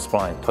micro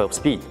spline 12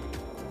 speed.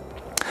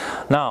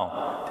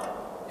 Now,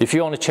 if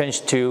you want to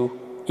change to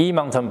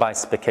e-mountain bike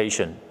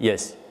specification,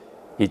 yes,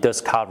 it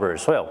does cover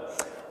as well.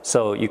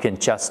 So you can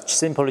just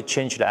simply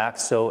change the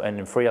axle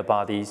and rear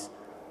bodies,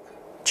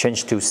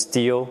 change to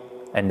steel,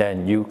 and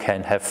then you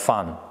can have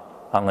fun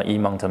on an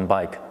e-mountain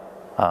bike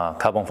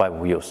carbon fiber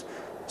wheels.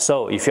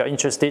 So if you're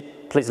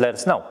interested, please let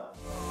us know.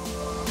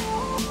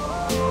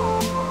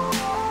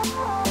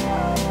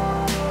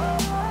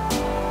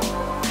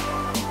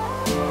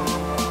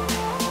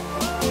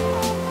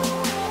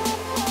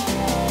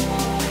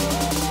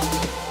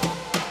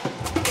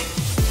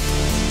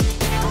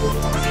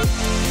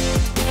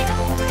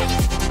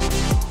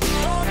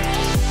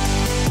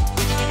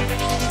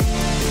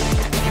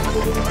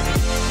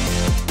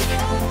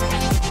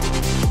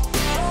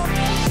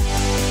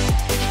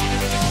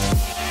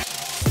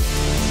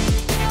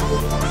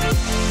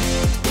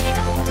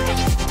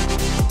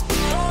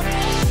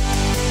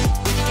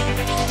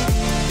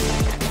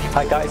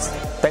 Hi guys,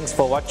 thanks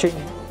for watching.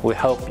 We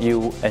hope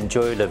you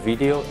enjoy the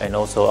video and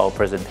also our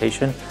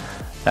presentation.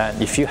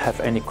 And if you have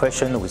any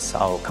questions with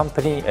our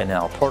company and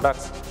our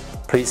products,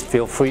 please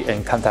feel free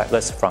and contact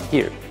us from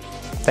here.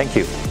 Thank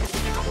you.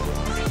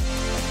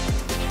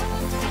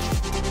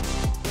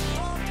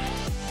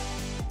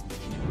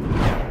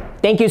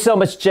 Thank you so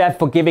much, Jeff,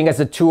 for giving us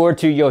a tour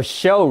to your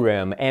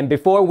showroom. And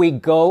before we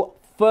go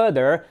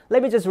further,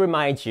 let me just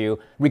remind you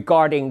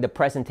regarding the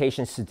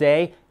presentations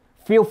today,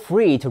 feel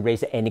free to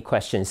raise any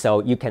questions.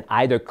 So you can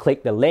either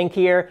click the link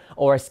here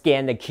or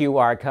scan the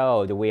QR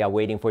code. We are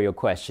waiting for your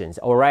questions.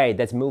 All right,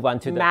 let's move on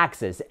to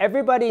MAXXIS.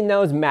 Everybody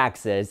knows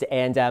MAXXIS,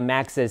 and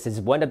MAXXIS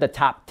is one of the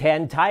top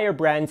 10 tire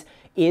brands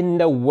in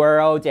the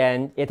world,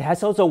 and it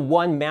has also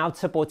won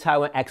multiple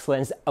Taiwan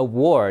Excellence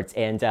Awards.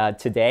 And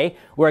today,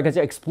 we're going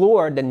to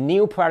explore the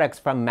new products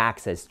from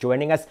MAXXIS.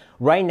 Joining us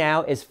right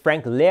now is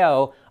Frank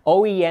Liu,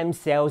 OEM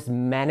Sales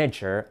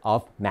Manager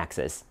of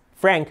MAXXIS.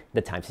 Frank,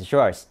 the time is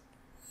yours.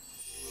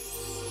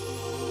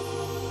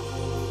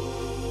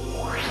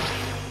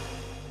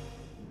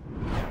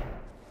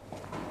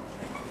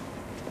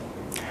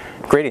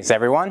 Greetings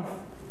everyone,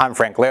 I'm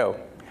Frank Liu.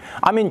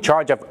 I'm in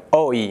charge of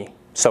OE,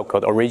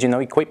 so-called original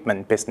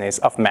equipment business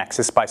of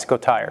MAXXIS bicycle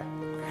tire.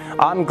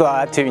 I'm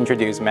glad to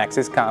introduce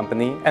MAXXIS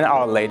company and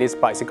our latest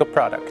bicycle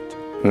product.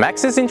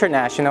 MAXXIS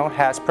International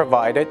has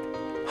provided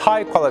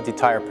high-quality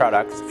tire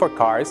products for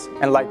cars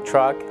and light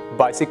truck,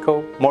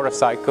 bicycle,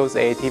 motorcycles,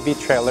 ATV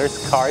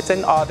trailers, carts,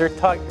 and other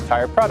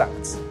tire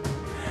products.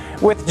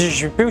 With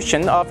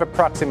distribution of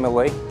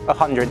approximately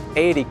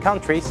 180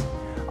 countries,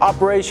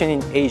 operation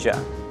in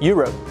Asia,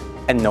 Europe,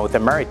 and North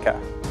America,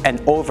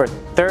 and over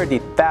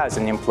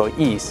 30,000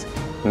 employees,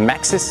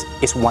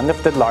 MAXXIS is one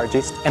of the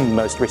largest and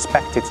most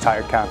respected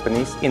tire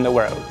companies in the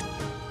world.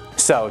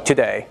 So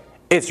today,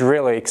 it's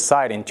really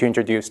exciting to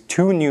introduce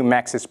two new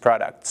MAXXIS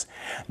products.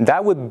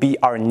 That would be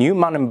our new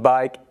mountain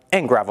bike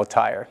and gravel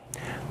tire.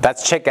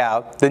 Let's check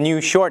out the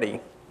new SHORTY.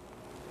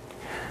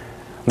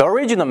 The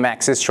original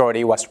MAXXIS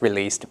SHORTY was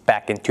released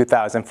back in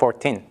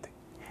 2014,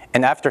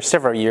 and after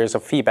several years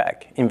of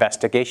feedback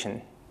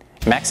investigation,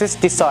 MAXXIS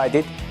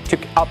decided to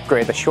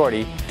upgrade the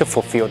SHORTY to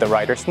fulfill the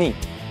rider's need.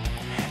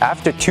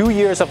 After 2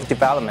 years of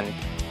development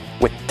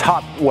with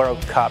top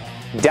World Cup,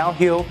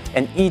 downhill,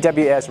 and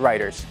EWS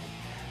riders,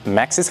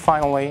 MAXXIS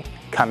finally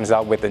comes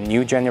out with a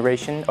new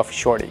generation of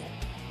SHORTY.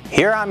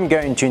 Here I'm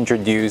going to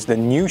introduce the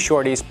new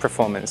SHORTY's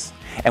performance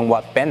and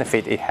what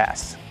benefit it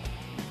has.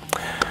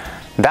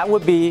 That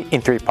would be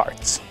in three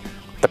parts: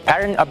 the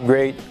pattern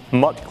upgrade,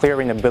 mud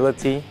clearing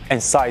ability,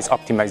 and size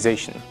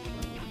optimization.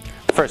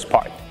 First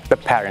part, the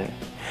pattern.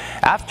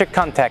 After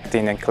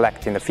contacting and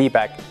collecting the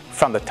feedback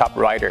from the top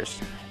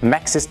riders,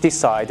 MAXXIS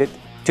decided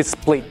to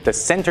split the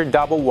center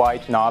double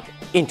wide knob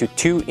into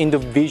two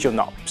individual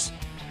knobs.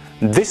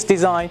 This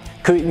design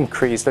could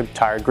increase the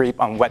tire grip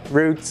on wet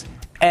roads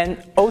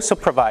and also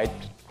provide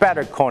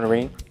better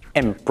cornering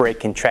and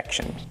braking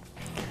traction.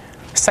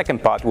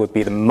 Second part would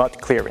be the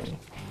mud clearing.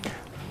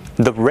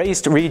 The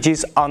raised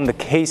ridges on the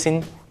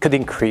casing could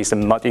increase the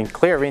mud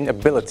clearing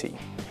ability.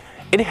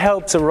 It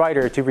helps a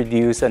rider to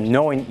reduce a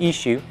known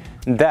issue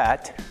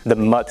that the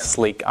mud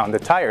slick on the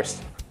tires,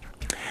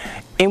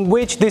 in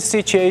which this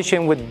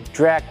situation would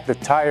drag the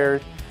tire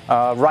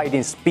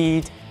riding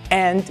speed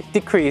and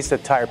decrease the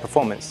tire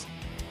performance.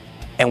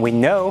 And we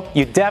know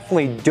you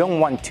definitely don't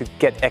want to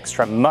get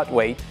extra mud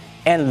weight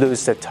and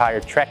lose the tire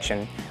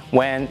traction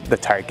when the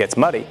tire gets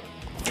muddy.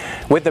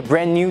 With the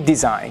brand new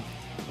design,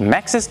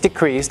 MAXXIS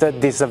decreased the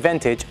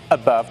disadvantage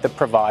above the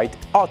provide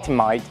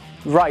ultimate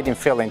riding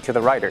feeling to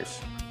the riders.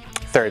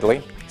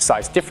 Thirdly,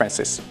 size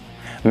differences.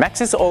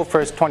 MAXXIS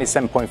offers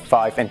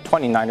 27.5 and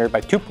 29er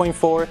by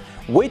 2.4,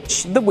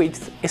 which the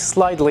width is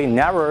slightly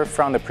narrower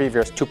from the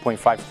previous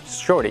 2.5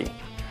 SHORTY.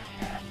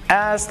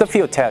 As the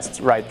field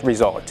test ride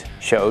result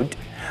showed,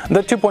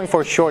 the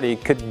 2.4 SHORTY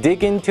could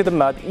dig into the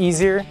mud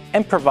easier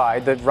and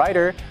provide the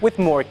rider with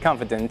more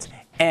confidence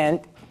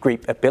and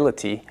grip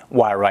ability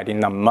while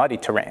riding on muddy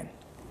terrain.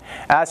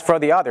 As for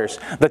the others,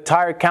 the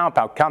tire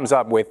compound comes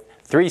up with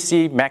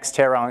 3C Max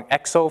Tear-On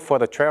Axle for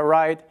the trail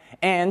ride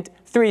and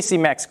 3C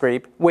Max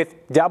Grip with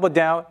double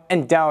down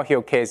and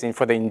downhill casing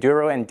for the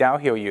enduro and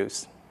downhill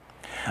use.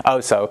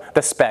 Also,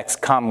 the specs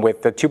come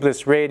with the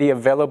tubeless radio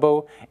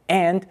available,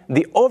 and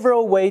the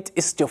overall weight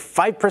is still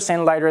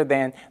 5% lighter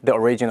than the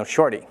original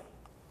SHORTY.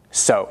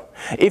 So,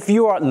 if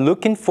you are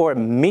looking for a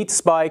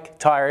mid-spike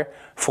tire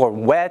for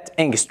wet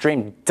and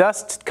extreme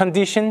dust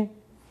condition,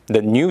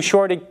 the new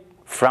SHORTY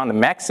from the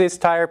MAXXIS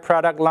tire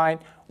product line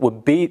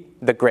would be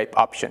the great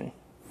option.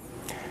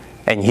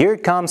 And here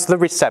comes the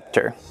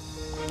RECEPTOR.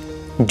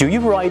 Do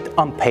you ride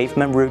on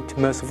pavement route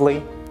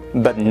mostly,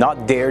 but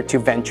not dare to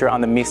venture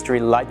on the mystery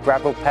light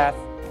gravel path?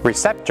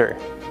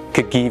 RECEPTOR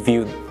could give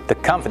you the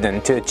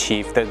confidence to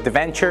achieve the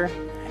adventure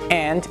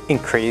and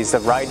increase the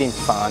riding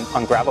fun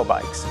on gravel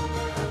bikes.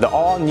 The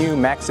all-new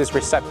MAXXIS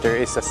RECEPTOR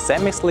is a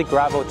semi-slick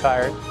gravel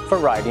tire for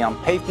riding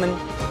on pavement,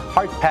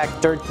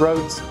 hard-packed dirt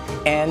roads,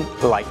 and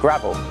light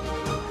gravel.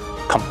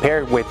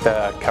 Compared with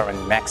the current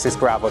MAXXIS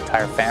gravel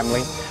tire family,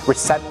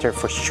 RECEPTOR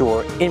for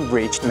sure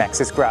enriched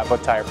MAXXIS gravel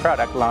tire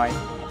product line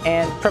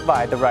and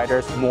provide the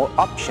riders more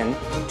option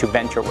to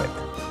venture with.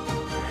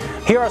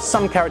 Here are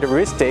some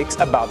characteristics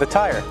about the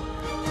tire.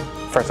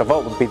 First of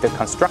all would be the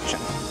construction.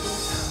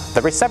 The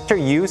RECEPTOR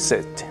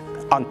uses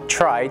on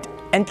tried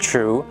and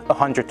true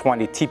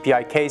 120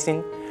 TPI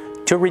casing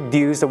to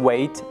reduce the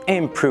weight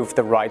and improve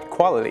the ride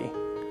quality.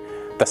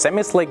 The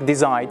semi-slick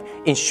design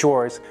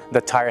ensures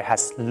the tire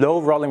has low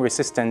rolling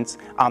resistance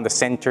on the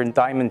center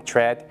diamond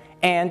tread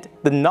and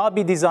the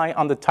knobby design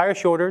on the tire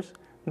shoulders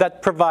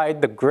that provide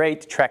the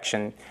great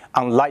traction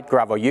on light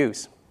gravel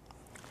use.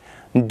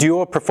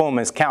 Dual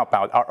performance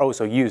compound are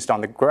also used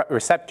on the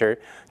RECEPTOR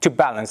to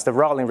balance the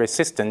rolling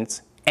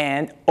resistance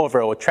and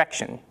overall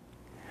traction.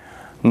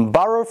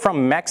 Borrowed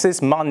from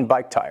MAXXIS mountain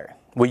bike tire,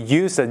 we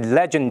use a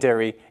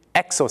legendary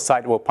Exo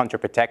sidewall puncture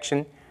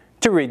protection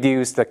to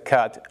reduce the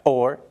cut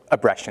or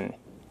abrasion.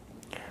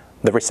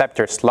 The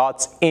RECEPTOR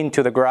slots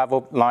into the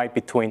gravel line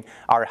between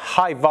our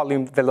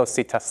high-volume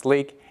Velocita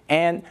Slick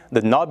and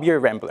the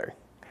knobbier Rambler.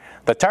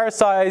 The tire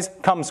size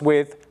comes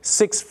with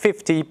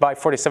 650 by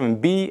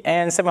 47B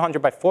and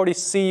 700 by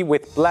 40C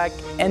with black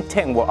and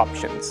 10-wheel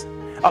options.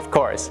 Of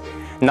course,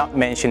 not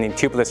mentioning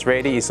tubeless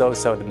radio is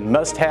also the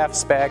must-have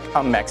spec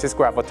on MAXXIS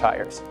gravel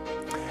tires.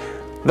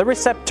 The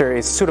RECEPTOR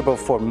is suitable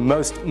for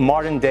most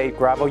modern-day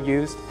gravel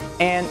use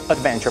and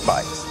adventure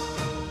bikes.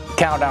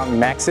 Count on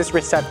MAXXIS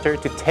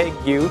RECEPTOR to take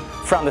you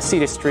from the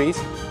city streets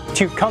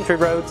to country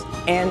roads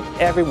and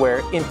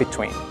everywhere in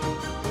between.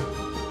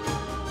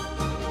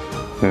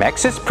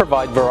 MAXXIS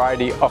provide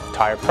variety of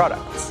tire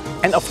products.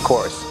 And of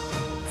course,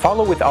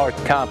 follow with our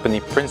company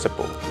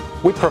principle.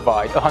 We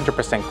provide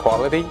 100%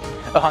 quality,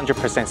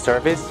 100%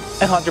 service,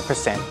 and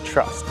 100%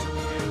 trust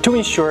to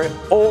ensure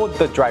all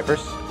the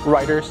drivers,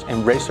 riders,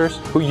 and racers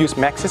who use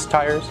MAXXIS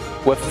tires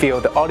will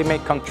feel the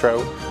ultimate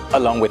control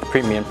along with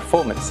premium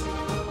performance.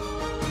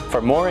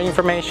 For more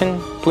information,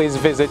 please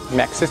visit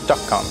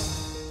maxxis.com.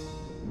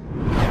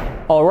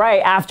 All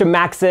right, after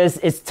MAXXIS,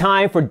 it's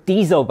time for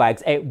DIZO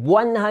Bikes, a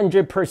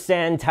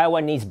 100%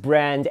 Taiwanese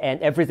brand,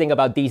 and everything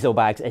about DIZO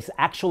Bikes is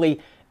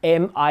actually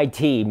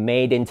MIT,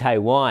 made in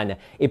Taiwan.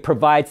 It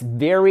provides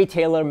very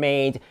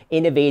tailor-made,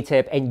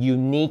 innovative, and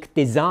unique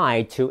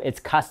design to its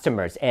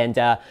customers. And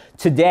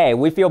today,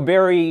 we feel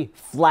very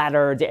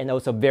flattered and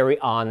also very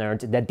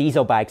honored that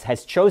DIZO Bikes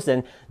has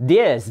chosen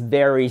this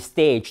very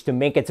stage to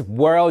make its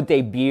world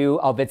debut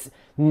of its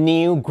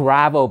new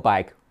gravel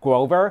bike,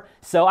 Grover.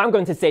 So I'm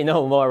going to say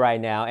no more right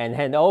now and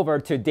hand over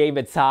to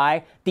David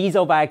Tsai,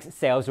 DIZO Bikes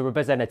sales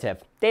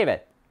representative.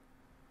 David.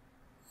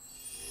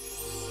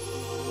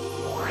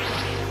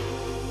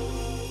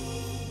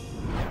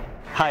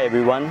 Hi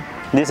everyone,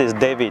 this is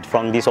David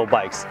from DIZO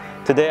Bikes.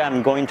 Today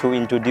I'm going to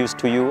introduce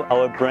to you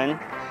our brand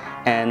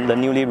and the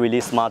newly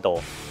released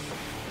model.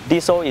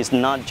 DIZO is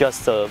not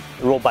just a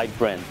road bike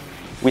brand.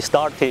 We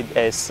started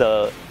as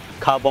a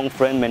carbon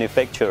frame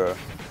manufacturer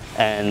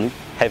and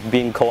have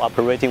been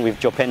cooperating with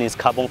Japanese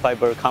carbon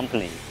fiber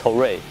company,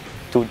 Toray,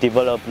 to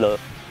develop the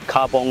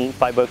carbon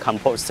fiber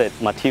composite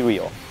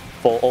material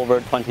for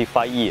over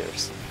 25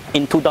 years.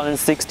 In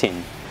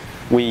 2016,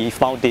 we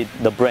founded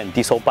the brand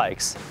DIZO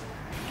Bikes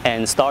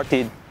and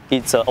started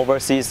its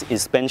overseas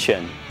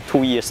expansion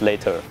 2 years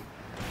later.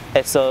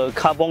 As a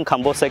carbon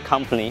composite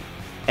company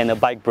and a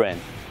bike brand,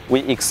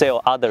 we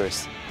excel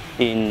others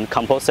in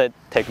composite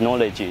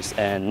technologies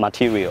and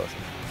materials.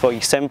 For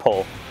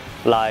example,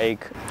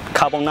 like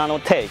carbon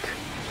nanotech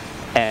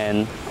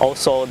and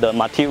also the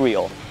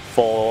material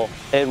for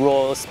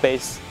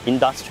aerospace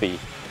industry,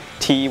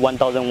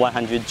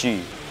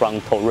 T1100G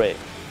from Toray.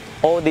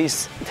 All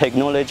these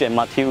technology and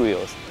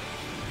materials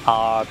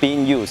are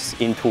being used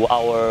into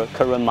our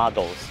current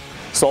models.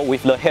 So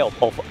with the help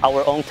of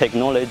our own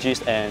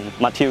technologies and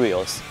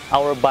materials,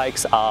 our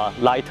bikes are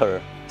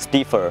lighter,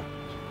 stiffer,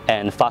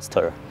 and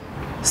faster.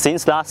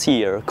 Since last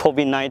year,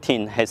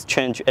 COVID-19 has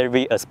changed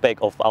every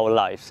aspect of our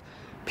lives.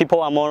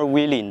 People are more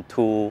willing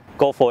to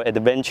go for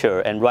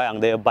adventure and ride on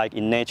their bike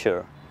in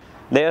nature.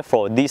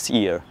 Therefore, this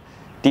year,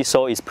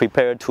 DIZO is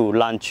prepared to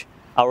launch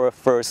our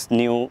first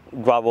new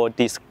gravel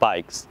disc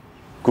bikes,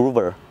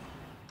 Grover.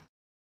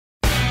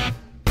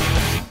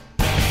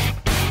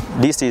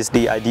 This is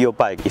the ideal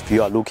bike if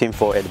you are looking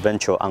for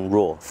adventure on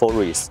road,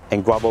 forest,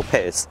 and gravel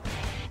paths.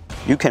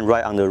 You can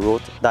ride on the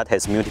road that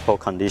has multiple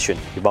conditions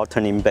without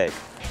turning back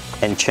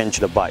and change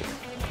the bike.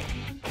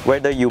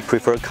 Whether you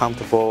prefer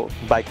comfortable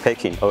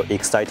bikepacking or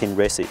exciting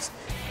races,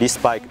 this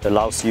bike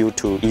allows you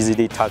to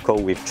easily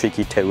tackle with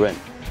tricky terrain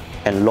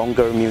and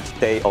longer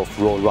multi-day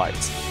off-road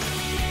rides.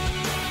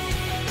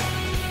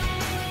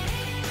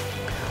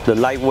 The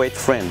lightweight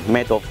frame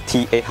made of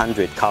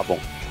T800 carbon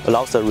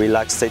allows a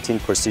relaxed sitting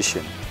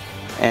position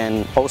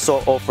and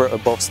also offer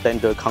above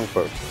standard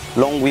comfort.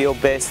 Long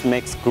wheelbase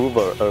makes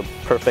Grover a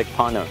perfect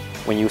partner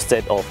when you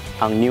set off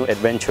on new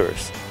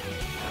adventures.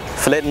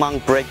 Flat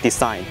mount brake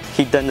design,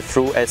 hidden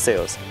through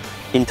axles,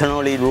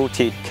 internally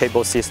routed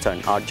cable system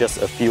are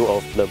just a few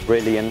of the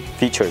brilliant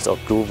features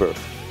of Grover.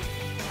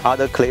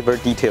 Other clever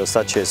details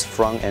such as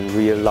front and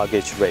rear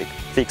luggage rack,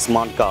 fixed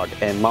mount guard,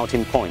 and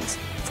mounting points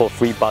for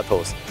free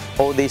bottles.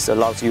 All this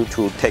allows you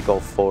to take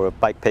off for a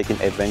bikepacking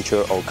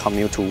adventure or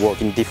commute to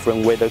work in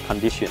different weather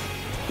conditions.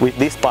 With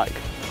this bike,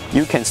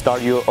 you can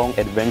start your own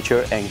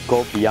adventure and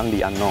go beyond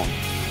the unknown.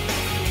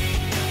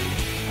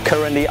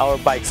 Currently, our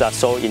bikes are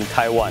sold in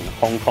Taiwan,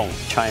 Hong Kong,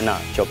 China,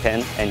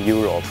 Japan, and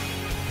Europe.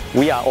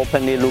 We are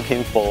openly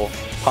looking for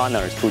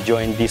partners to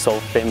join DIZO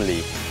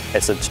family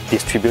as a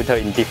distributor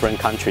in different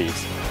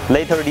countries.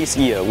 Later this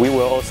year, we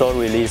will also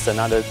release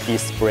another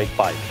disc brake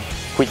bike,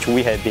 which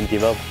we have been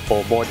developed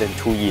for more than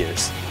 2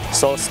 years.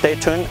 So stay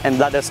tuned and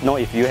let us know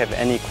if you have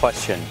any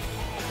question.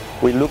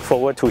 We look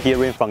forward to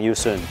hearing from you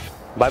soon.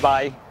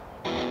 Bye-bye.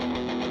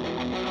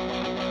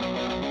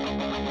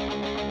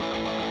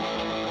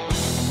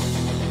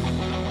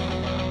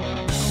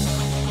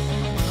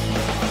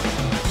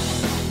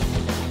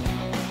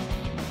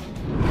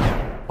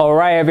 All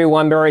right,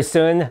 everyone, very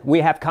soon we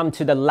have come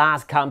to the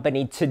last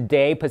company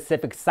today,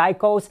 Pacific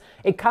Cycles,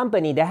 a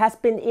company that has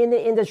been in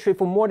the industry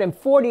for more than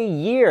 40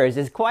 years.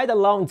 It's quite a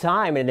long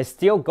time and is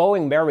still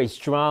going very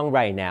strong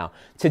right now.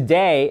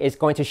 Today is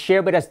going to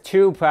share with us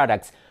two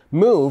products.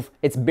 Move,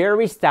 it's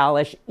very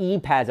stylish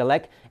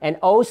e-pedelec, and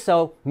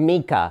also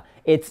Micah.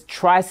 It's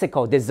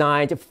tricycle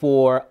designed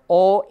for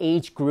all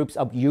age groups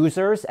of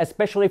users,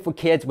 especially for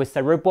kids with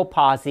cerebral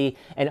palsy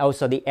and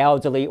also the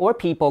elderly or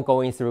people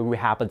going through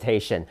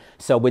rehabilitation.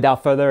 So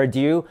without further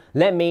ado,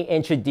 let me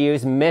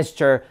introduce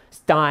Mr.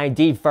 Stein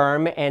D.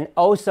 Firm and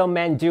also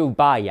Mandu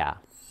Baya.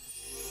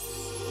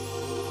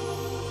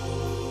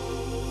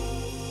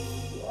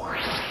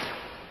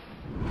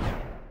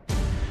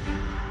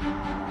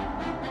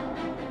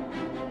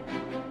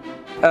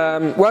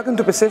 Welcome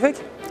to Pacific.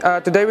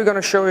 Today we're going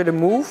to show you the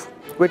Move,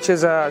 which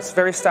is a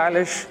very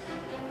stylish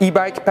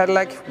e-bike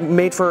pedelec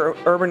made for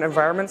urban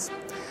environments.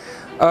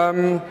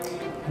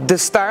 The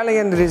styling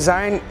and the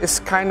design is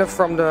kind of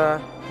from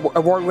the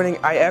award-winning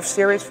IF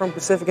series from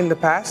Pacific in the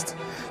past.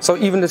 So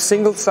even the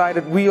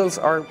single-sided wheels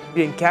are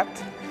being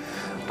kept.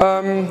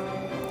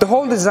 The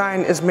whole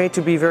design is made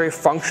to be very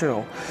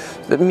functional.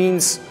 That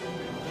means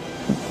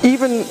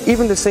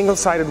even the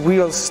single-sided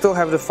wheels still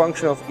have the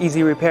function of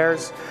easy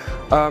repairs.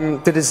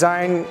 The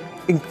design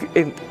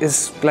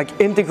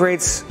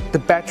integrates the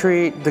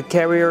battery, the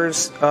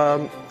carriers,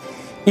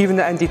 even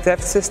the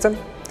anti-theft system.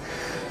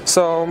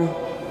 So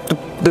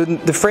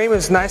the frame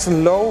is nice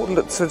and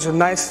low, such a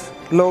nice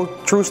low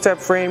true step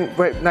frame,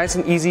 nice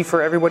and easy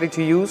for everybody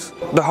to use.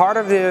 The heart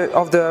of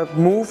the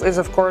Move is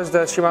of course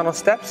the Shimano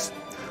steps.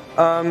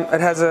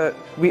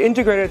 We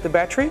integrated the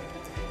battery,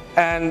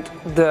 and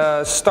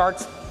the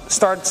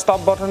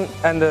start-stop button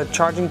and the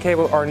charging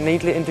cable are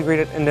neatly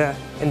integrated in the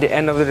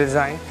end of the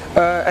design.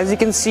 As you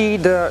can see,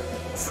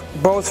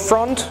 both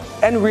front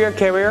and rear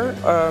carrier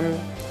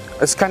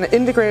is kind of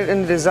integrated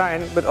in the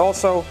design, but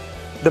also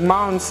the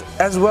mounts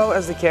as well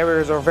as the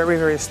carriers are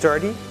very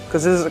sturdy,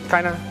 because this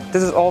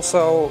is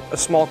also a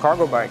small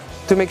cargo bike.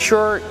 To make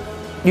sure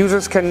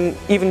users can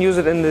even use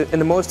it in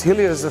the most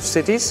hilliest of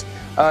cities,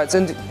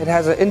 it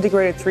has an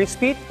integrated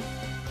 3-speed.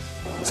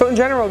 So in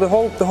general, the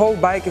whole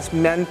bike is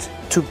meant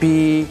to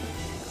be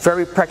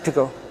very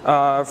practical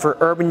for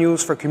urban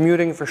use, for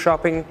commuting, for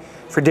shopping,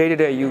 for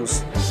day-to-day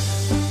use.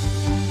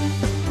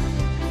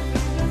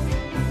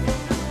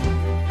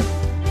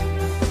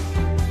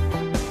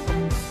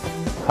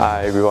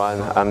 Hi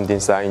everyone, I'm the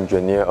design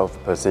engineer of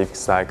Pacific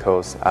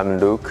Cycles. I'm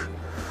Luke.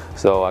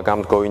 So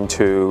I'm going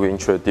to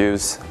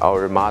introduce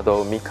our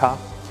model Micah.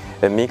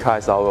 And Micah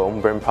is our own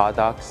brand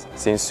product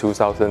since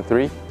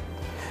 2003.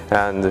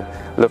 And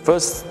the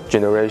first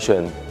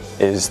generation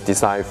is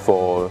designed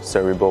for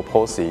cerebral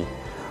palsy,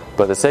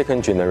 but the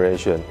second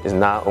generation is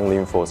not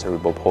only for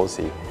cerebral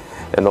palsy,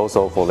 and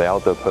also for the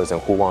elder person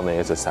who want to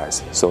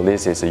exercise. So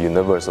this is a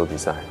universal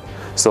design.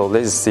 So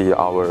let's see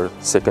our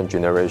second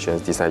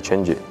generation design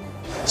change.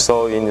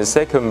 So in the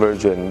second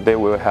version, they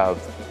will have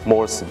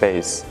more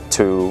space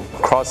to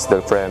cross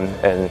the frame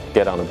and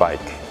get on the bike.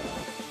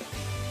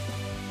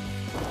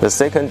 The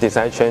second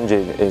design change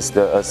is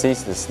the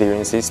assisted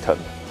steering system.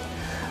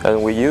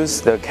 And we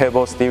use the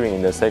cable steering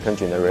in the second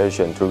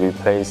generation to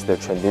replace the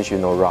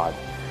traditional rod.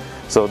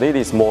 So this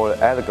is more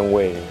elegant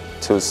way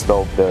to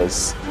solve the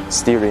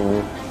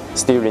steering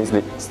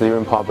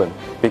problem,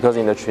 because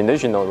in the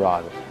traditional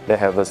rod they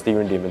have a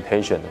steering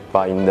limitation,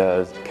 but in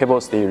the cable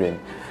steering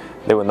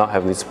they will not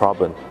have this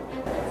problem.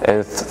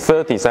 And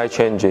third design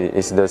change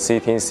is the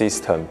seating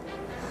system.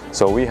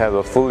 So we have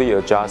a fully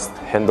adjusted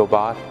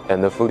handlebar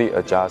and a fully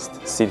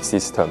adjusted seat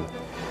system.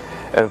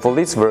 And for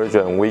this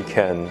version, we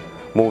can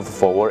move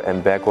forward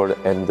and backward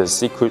and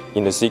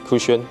in the seat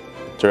cushion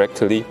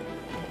directly,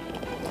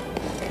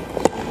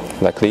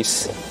 like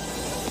this.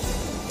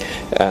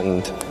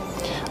 And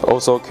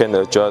also can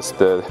adjust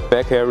the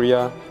back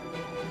area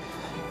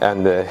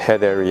and the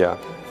head area.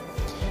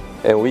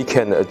 And we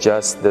can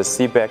adjust the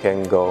seat back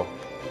angle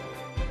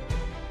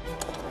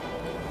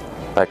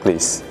like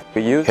this.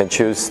 You can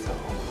choose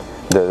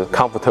the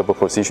comfortable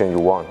position you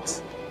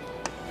want.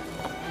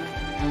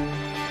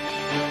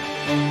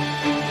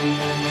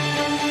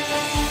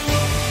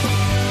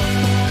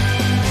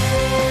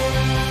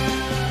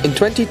 In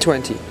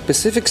 2020,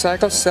 Pacific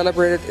Cycles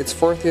celebrated its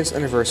 40th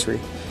anniversary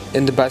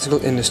in the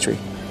bicycle industry,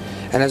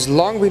 and has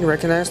long been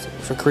recognized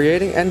for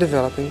creating and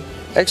developing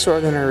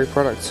extraordinary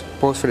products,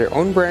 both for their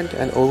own brand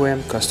and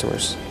OEM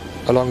customers.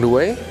 Along the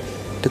way,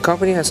 the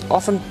company has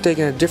often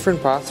taken a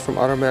different path from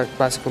other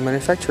bicycle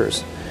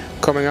manufacturers,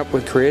 coming up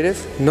with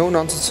creative,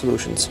 no-nonsense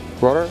solutions,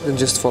 rather than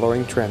just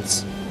following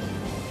trends.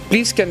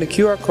 Please scan the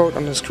QR code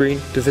on the screen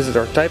to visit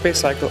our Taipei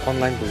Cycle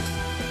online booth.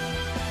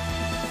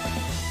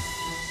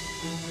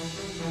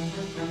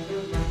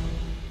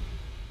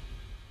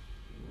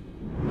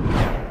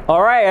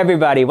 All right,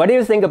 everybody, what do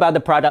you think about the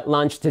product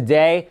launch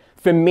today?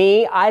 For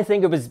me, I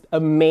think it was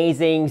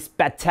amazing,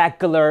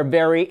 spectacular,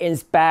 very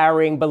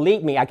inspiring.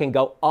 Believe me, I can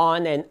go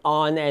on and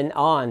on and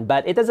on,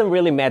 but it doesn't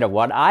really matter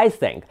what I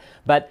think.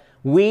 But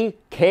we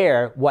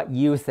care what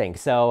you think.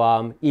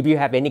 So if you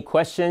have any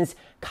questions,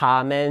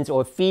 comments,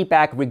 or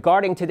feedback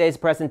regarding today's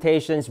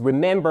presentations,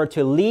 remember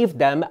to leave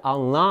them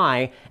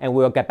online and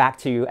we'll get back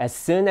to you as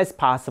soon as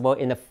possible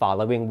in the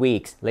following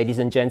weeks. Ladies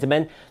and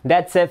gentlemen,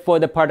 that's it for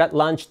the product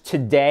launch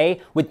today.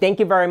 We thank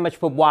you very much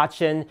for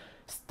watching.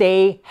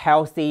 Stay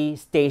healthy,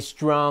 stay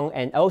strong,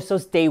 and also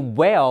stay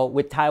well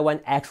with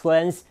Taiwan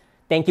excellence.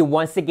 Thank you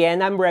once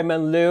again. I'm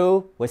Raymond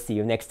Liu. We'll see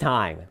you next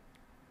time.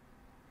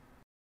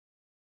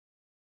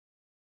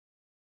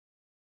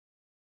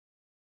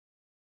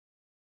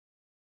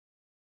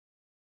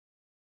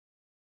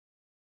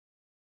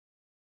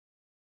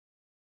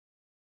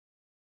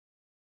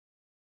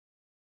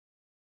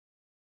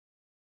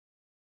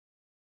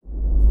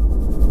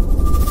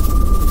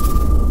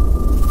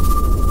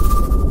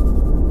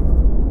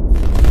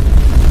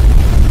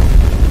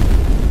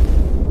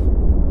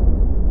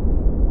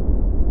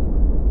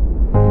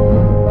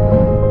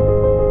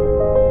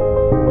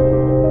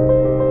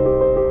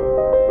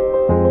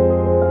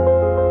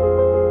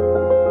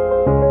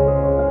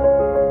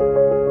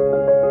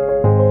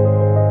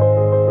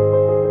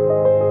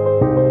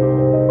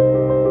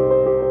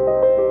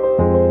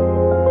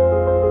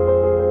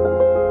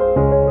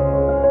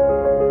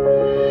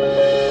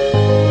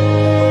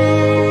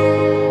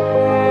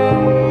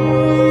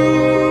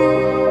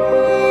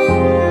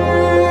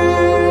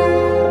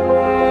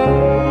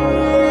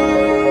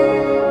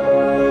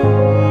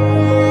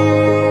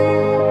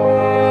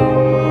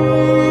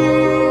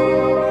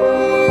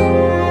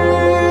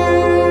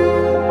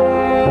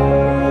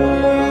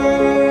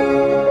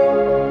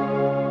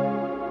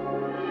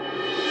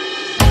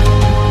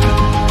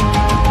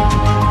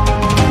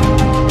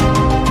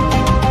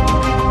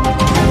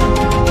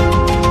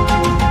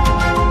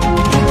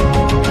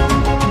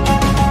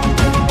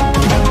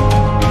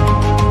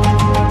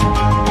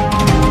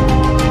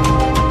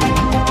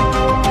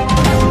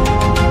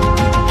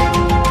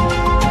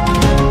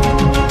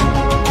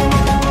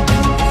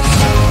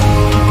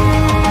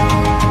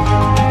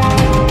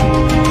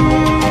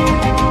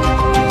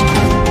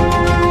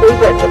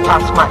 Over the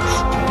past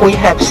months, we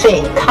have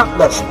seen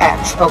countless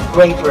acts of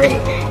bravery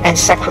and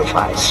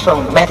sacrifice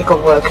from medical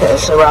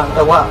workers around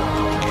the world.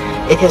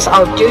 It is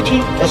our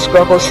duty as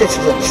global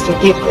citizens to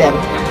give them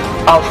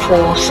our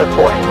full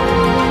support.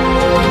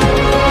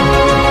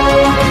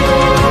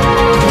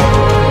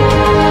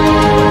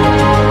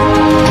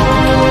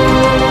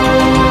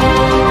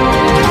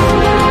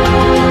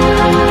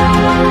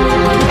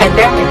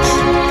 Pandemics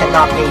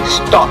cannot be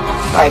stopped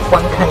by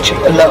one country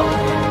alone,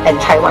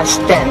 and Taiwan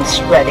stands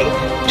ready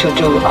to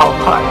do our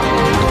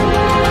part.